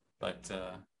 but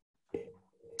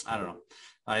I don't know.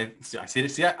 I said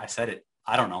it. I said it.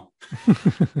 I don't know.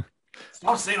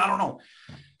 Stop saying I don't know.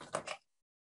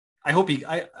 I hope he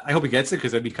gets it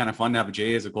because it'd be kind of fun to have a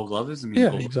Jay as a Gold Glove.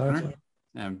 Exactly.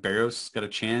 And Barrios got a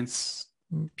chance.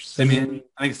 Semien.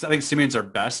 I think Simeon's our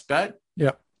best bet.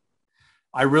 Yeah.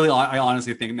 I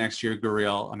honestly think next year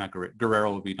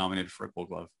Guerrero will be nominated for a Gold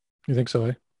Glove. You think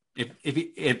so?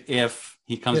 If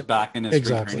he comes back in his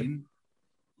spring training,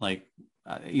 like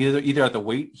either at the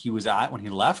weight he was at when he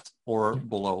left or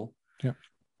below. Yeah.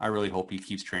 I really hope he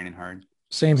keeps training hard.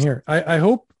 Same here. I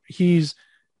hope he's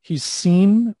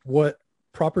seen what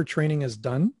proper training has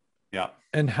done. Yeah.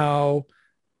 And how,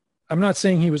 I'm not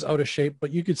saying he was out of shape,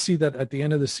 but you could see that at the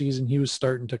end of the season, he was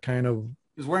starting to kind of,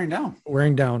 he was wearing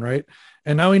down. Right.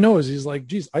 And now he knows, he's like,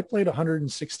 geez, I played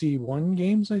 161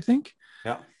 games, I think.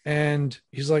 Yeah. And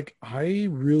he's like, I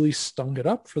really stung it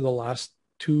up for the last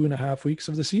 2.5 weeks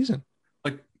of the season.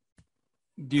 Like,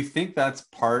 do you think that's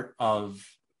part of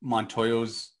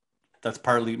that's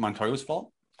partly Montoyo's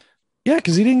fault? Yeah,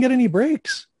 because he didn't get any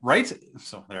breaks. Right.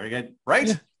 So there you go.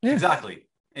 Right. Yeah. Exactly.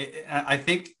 I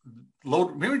think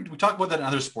maybe we talk about that in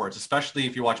other sports, especially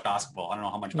if you watch basketball. I don't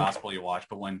know how much basketball you watch,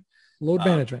 but when load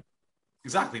management.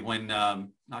 Exactly. When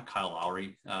not Kyle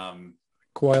Lowry.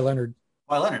 Kawhi Leonard.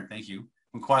 Thank you.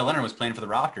 When Kawhi Leonard was playing for the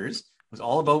Raptors, it was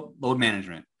all about load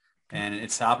management. And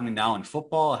it's happening now in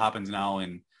football. It happens now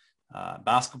in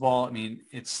basketball. I mean,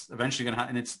 it's eventually going to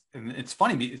happen. And it's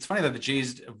funny. It's funny that the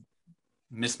Jays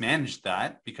mismanaged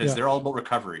that because they're all about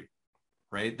recovery,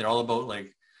 right? They're all about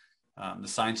like the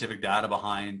scientific data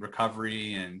behind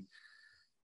recovery and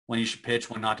when you should pitch,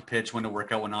 when not to pitch, when to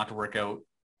work out, when not to work out.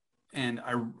 And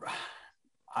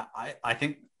I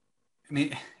think, I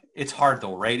mean, it's hard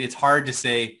though, right? It's hard to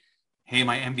say, hey,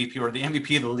 my MVP or the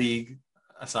MVP of the league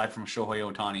aside from Shohei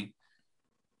Ohtani,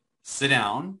 sit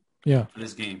down for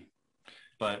this game.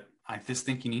 But I just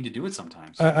think you need to do it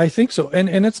sometimes. I think so.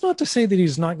 And it's not to say that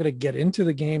he's not going to get into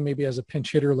the game, maybe as a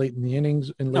pinch hitter late in the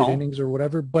innings, innings or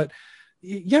whatever. But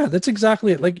yeah, that's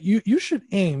exactly it. Like you should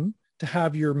aim to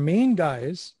have your main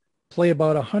guys play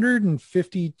about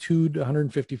 152 to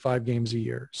 155 games a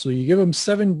year. So you give them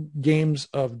 7 games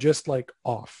of just like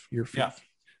off your feet,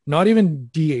 not even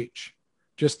DH,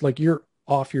 just like you're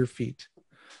off your feet,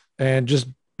 and just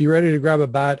be ready to grab a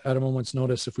bat at a moment's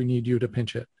notice if we need you to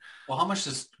pinch hit. Well, how much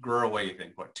does Guerrero weigh, you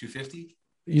think? What, 250?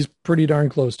 He's pretty darn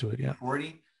close to it, yeah.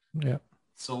 40? Yeah.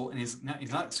 So, and he's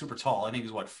not super tall. I think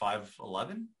he's what,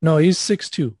 5'11"? No, he's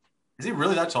 6'2". Is he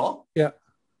really that tall? Yeah.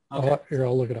 Okay.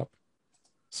 I'll look it up.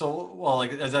 So, well,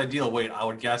 like as ideal weight, I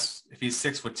would guess if he's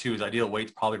 6'2", his ideal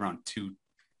weight's probably around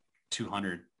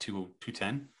 200,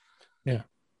 210. Yeah.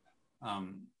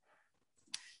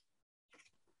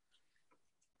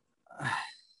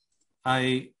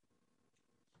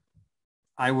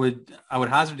 I would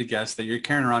hazard to guess that you're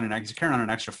carrying around an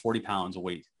extra 40 pounds of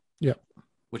weight. Yeah.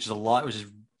 Which is a lot, which is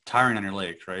tiring on your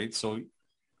legs, right? So,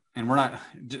 and we're not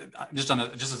just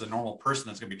as a normal person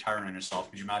that's going to be tiring on yourself.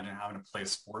 Could you imagine having to play a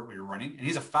sport where you're running? And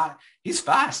he's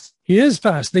fast. He is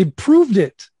fast. They proved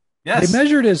it. Yes. They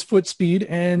measured his foot speed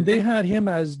and they had him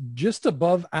as just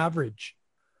above average.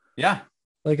 Yeah.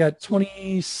 Like at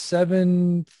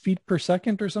 27 feet per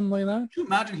second or something like that. Could you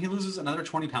imagine he loses another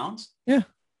 20 pounds? Yeah.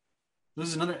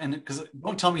 Loses another, and because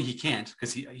don't tell me he can't,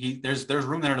 because there's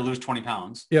room there to lose 20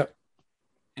 pounds. Yeah.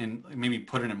 And maybe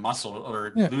put it in muscle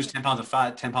or lose 10 pounds of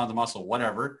fat, 10 pounds of muscle,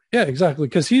 whatever. Yeah, exactly.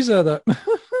 Because he's the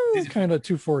kind of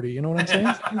 240. You know what I'm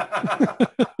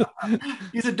saying?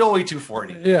 He's a doughy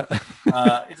 240. Yeah.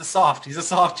 He's a soft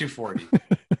 240.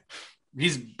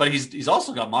 He's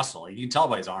also got muscle. Like, you can tell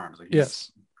by his arms. Like,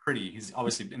 he's pretty. He's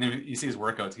obviously, and then you see his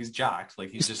workouts. He's jacked.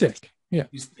 Like he's just thick. Yeah.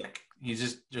 He's thick.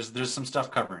 He's just there's some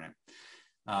stuff covering it.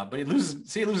 But he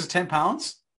loses 10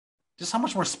 pounds. Just how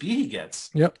much more speed he gets.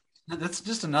 Yep. That's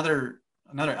just another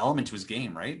element to his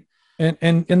game, right? And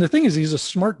the thing is, he's a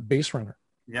smart base runner.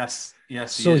 Yes.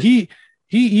 So he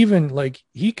even like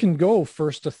he can go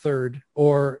first to third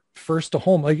or first to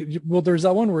home. Like, well, there's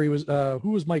that one where he was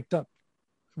who was mic'd up.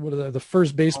 What are the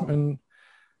first baseman?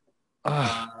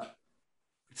 Wasn't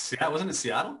it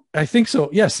Seattle? I think so.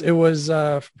 Yes, it was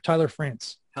Tyler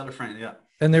France. Tyler France, yeah.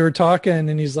 And they were talking,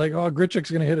 and he's like, "Oh,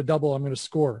 Grichuk's going to hit a double. I'm going to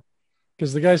score."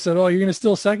 Because the guy said, "Oh, you're going to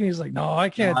steal second." He's like, "No, I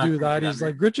can't do that." He's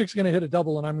like, "Grichuk's going to hit a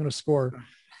double, and I'm going to score."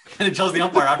 And he tells the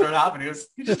umpire after it happened,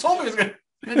 he just told me he was going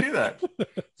to do that.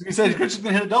 So he said Grichuk's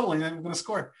going to hit a double, and I'm going to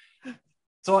score.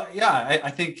 So yeah, I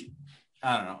think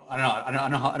I don't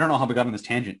know how we got on this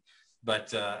tangent,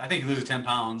 but I think he loses 10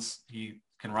 pounds. He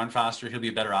can run faster. He'll be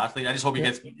a better athlete. I just hope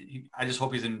I just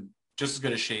hope he's in just as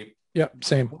good a shape. Yeah,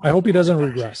 same. I hope he doesn't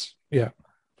regress. Yeah.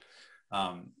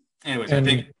 Anyways, I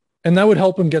think, and that would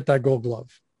help him get that Gold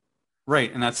Glove.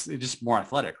 Right, and that's just more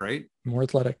athletic, right? More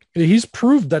athletic. He's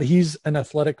proved that he's an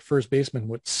athletic first baseman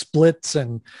with splits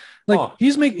and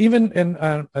he's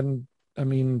I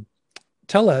mean,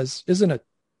 Tellez isn't a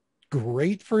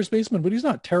great first baseman, but he's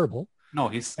not terrible. No,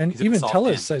 he's even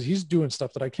Tellez says he's doing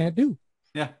stuff that I can't do.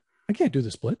 Yeah, I can't do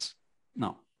the splits.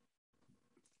 No,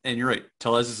 and you're right.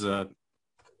 Tellez is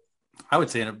I would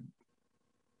say an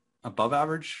above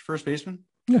average first baseman.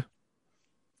 Yeah,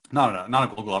 not a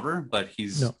Gold Glover, but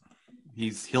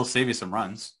he'll save you some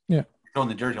runs. Yeah, throw in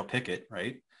the dirt, he'll pick it,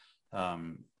 right?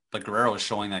 But Guerrero is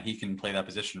showing that he can play that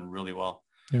position really well.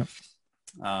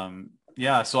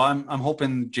 Yeah. So I'm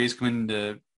hoping Jays come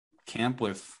into camp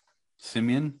with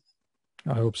Semien.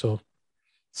 I hope so.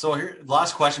 So here,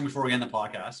 last question before we end the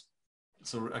podcast.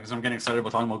 So because I'm getting excited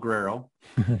about talking about Guerrero.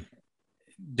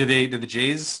 Did the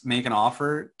Jays make an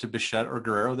offer to Bichette or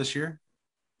Guerrero this year?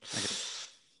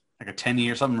 Like a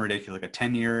 10-year, something ridiculous, like a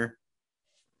 10-year.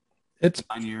 It's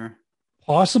 9-year.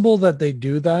 Possible that they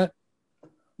do that,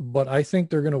 but I think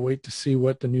they're going to wait to see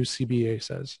what the new CBA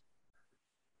says.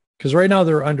 Because right now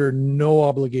they're under no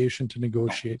obligation to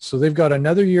negotiate. So they've got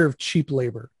another year of cheap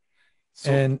labor.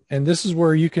 And this is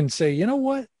where you can say, you know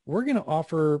what? We're going to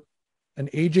offer an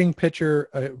aging pitcher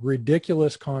a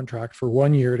ridiculous contract for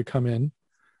 1 year to come in.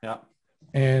 Yeah.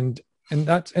 And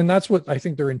that's what I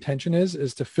think their intention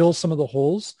is to fill some of the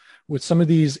holes with some of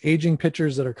these aging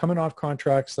pitchers that are coming off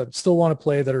contracts that still want to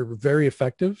play, that are very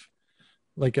effective,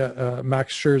 like a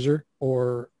Max Scherzer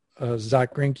or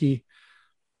Zach Greinke,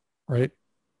 right?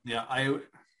 Yeah,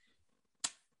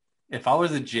 if I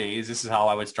was the Jays, this is how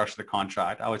I would structure the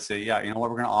contract. I would say, yeah, you know what,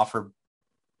 we're going to offer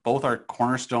both our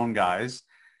cornerstone guys,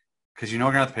 because we're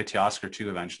going to have to pay Teoscar too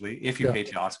eventually, if you pay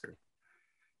Teoscar.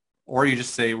 Or you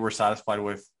just say we're satisfied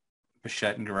with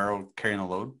Bichette and Guerrero carrying the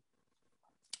load,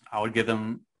 I would give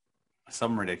them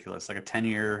something ridiculous, like a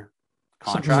 10-year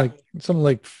contract. Something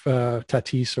like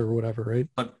Tatis or whatever, right?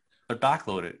 But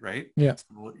backload it, right? Yeah.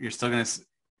 So you're still going to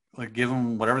like give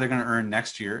them whatever they're going to earn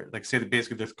next year. Like say that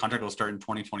basically this contract will start in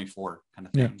 2024 kind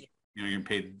of thing. Yeah. You know, you're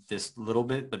paid this little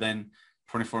bit, but then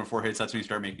 2024 hits, that's when you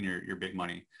start making your big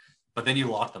money. But then you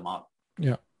lock them up.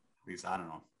 Yeah. At least I don't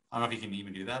know if you can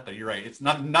even do that, but you're right. It's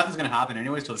nothing's going to happen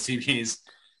anyways till the CBA is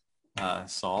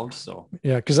solved. So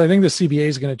yeah, because I think the CBA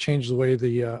is going to change the way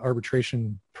the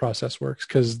arbitration process works.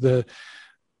 Because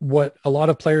what a lot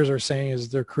of players are saying is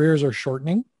their careers are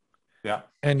shortening. Yeah.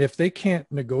 And if they can't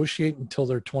negotiate until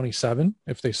they're 27,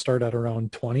 if they start at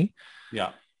around 20,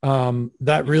 yeah,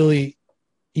 that really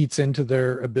eats into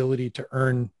their ability to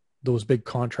earn those big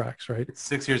contracts, right? It's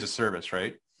 6 years of service,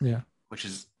 right? Yeah. Which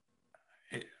is,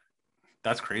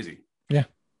 that's crazy. Yeah.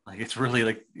 Like it's really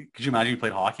like, could you imagine you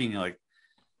played hockey and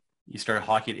you started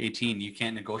hockey at 18, you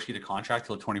can't negotiate a contract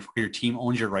till 24. Your team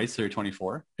owns your rights till you're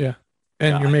 24. Yeah.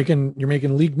 And you're making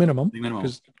league minimum. League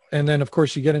minimum. And then of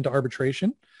course you get into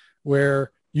arbitration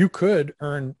where you could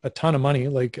earn a ton of money.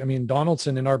 Like, I mean,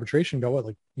 Donaldson in arbitration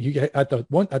at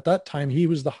that time, he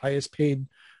was the highest paid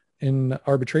in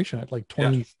arbitration at like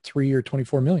 23 or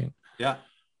 24 million. Yeah.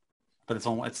 But it's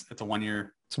a 1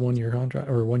 year. It's a 1 year contract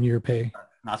or 1 year pay. And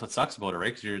that's what sucks about it, right?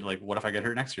 Because you're like, what if I get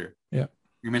hurt next year? Yeah.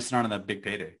 You're missing out on that big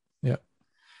payday. Yeah.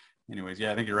 Anyways,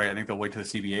 yeah, I think you're right. I think they'll wait to the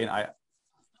CBA,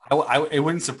 and it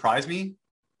wouldn't surprise me.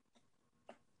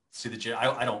 See the J.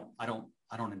 I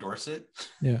don't endorse it.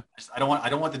 Yeah. I don't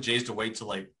want the Jays to wait till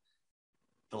like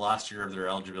the last year of their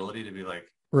eligibility to be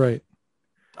like. Right.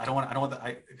 I don't want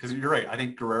that, because you're right. I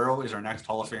think Guerrero is our next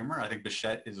Hall of Famer. I think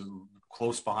Bichette is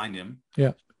close behind him.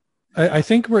 Yeah. I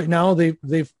think right now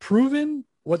they've proven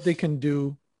what they can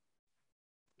do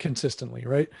consistently,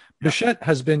 right? Yeah. Bichette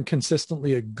has been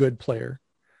consistently a good player.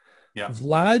 Yeah.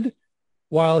 Vlad,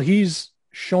 while he's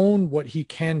shown what he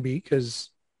can be,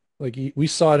 because like we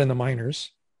saw it in the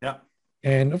minors. Yeah.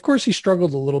 And of course he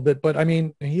struggled a little bit, but I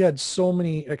mean, he had so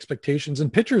many expectations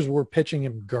and pitchers were pitching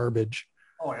him garbage.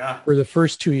 Oh yeah. For the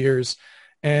first 2 years.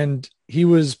 And he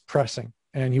was pressing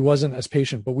and he wasn't as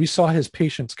patient, but we saw his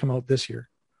patience come out this year.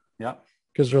 Yeah.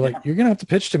 Because they're like, you're going to have to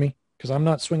pitch to me because I'm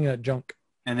not swinging that junk.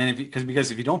 And then because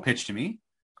if you don't pitch to me,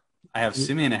 I have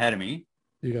Simeon ahead of me.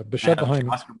 You got Bichette behind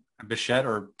me. Bichette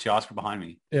or Teoscar behind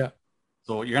me. Yeah.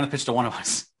 So you're going to pitch to one of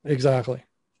us. Exactly.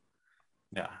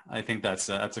 Yeah. I think that's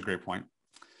a great point.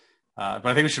 But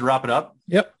I think we should wrap it up.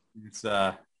 Yep. It's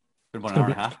been about an hour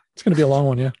and a half. It's going to be a long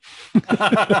one. Yeah.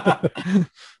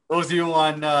 Those of you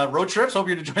on road trips, hope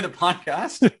you enjoy the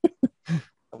podcast.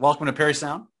 Welcome to Parry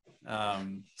Sound.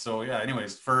 So yeah,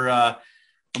 anyways, for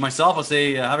myself, I'll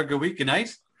say have a good week. Good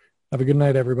night. Have a good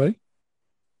night, everybody.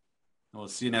 We'll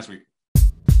see you next week.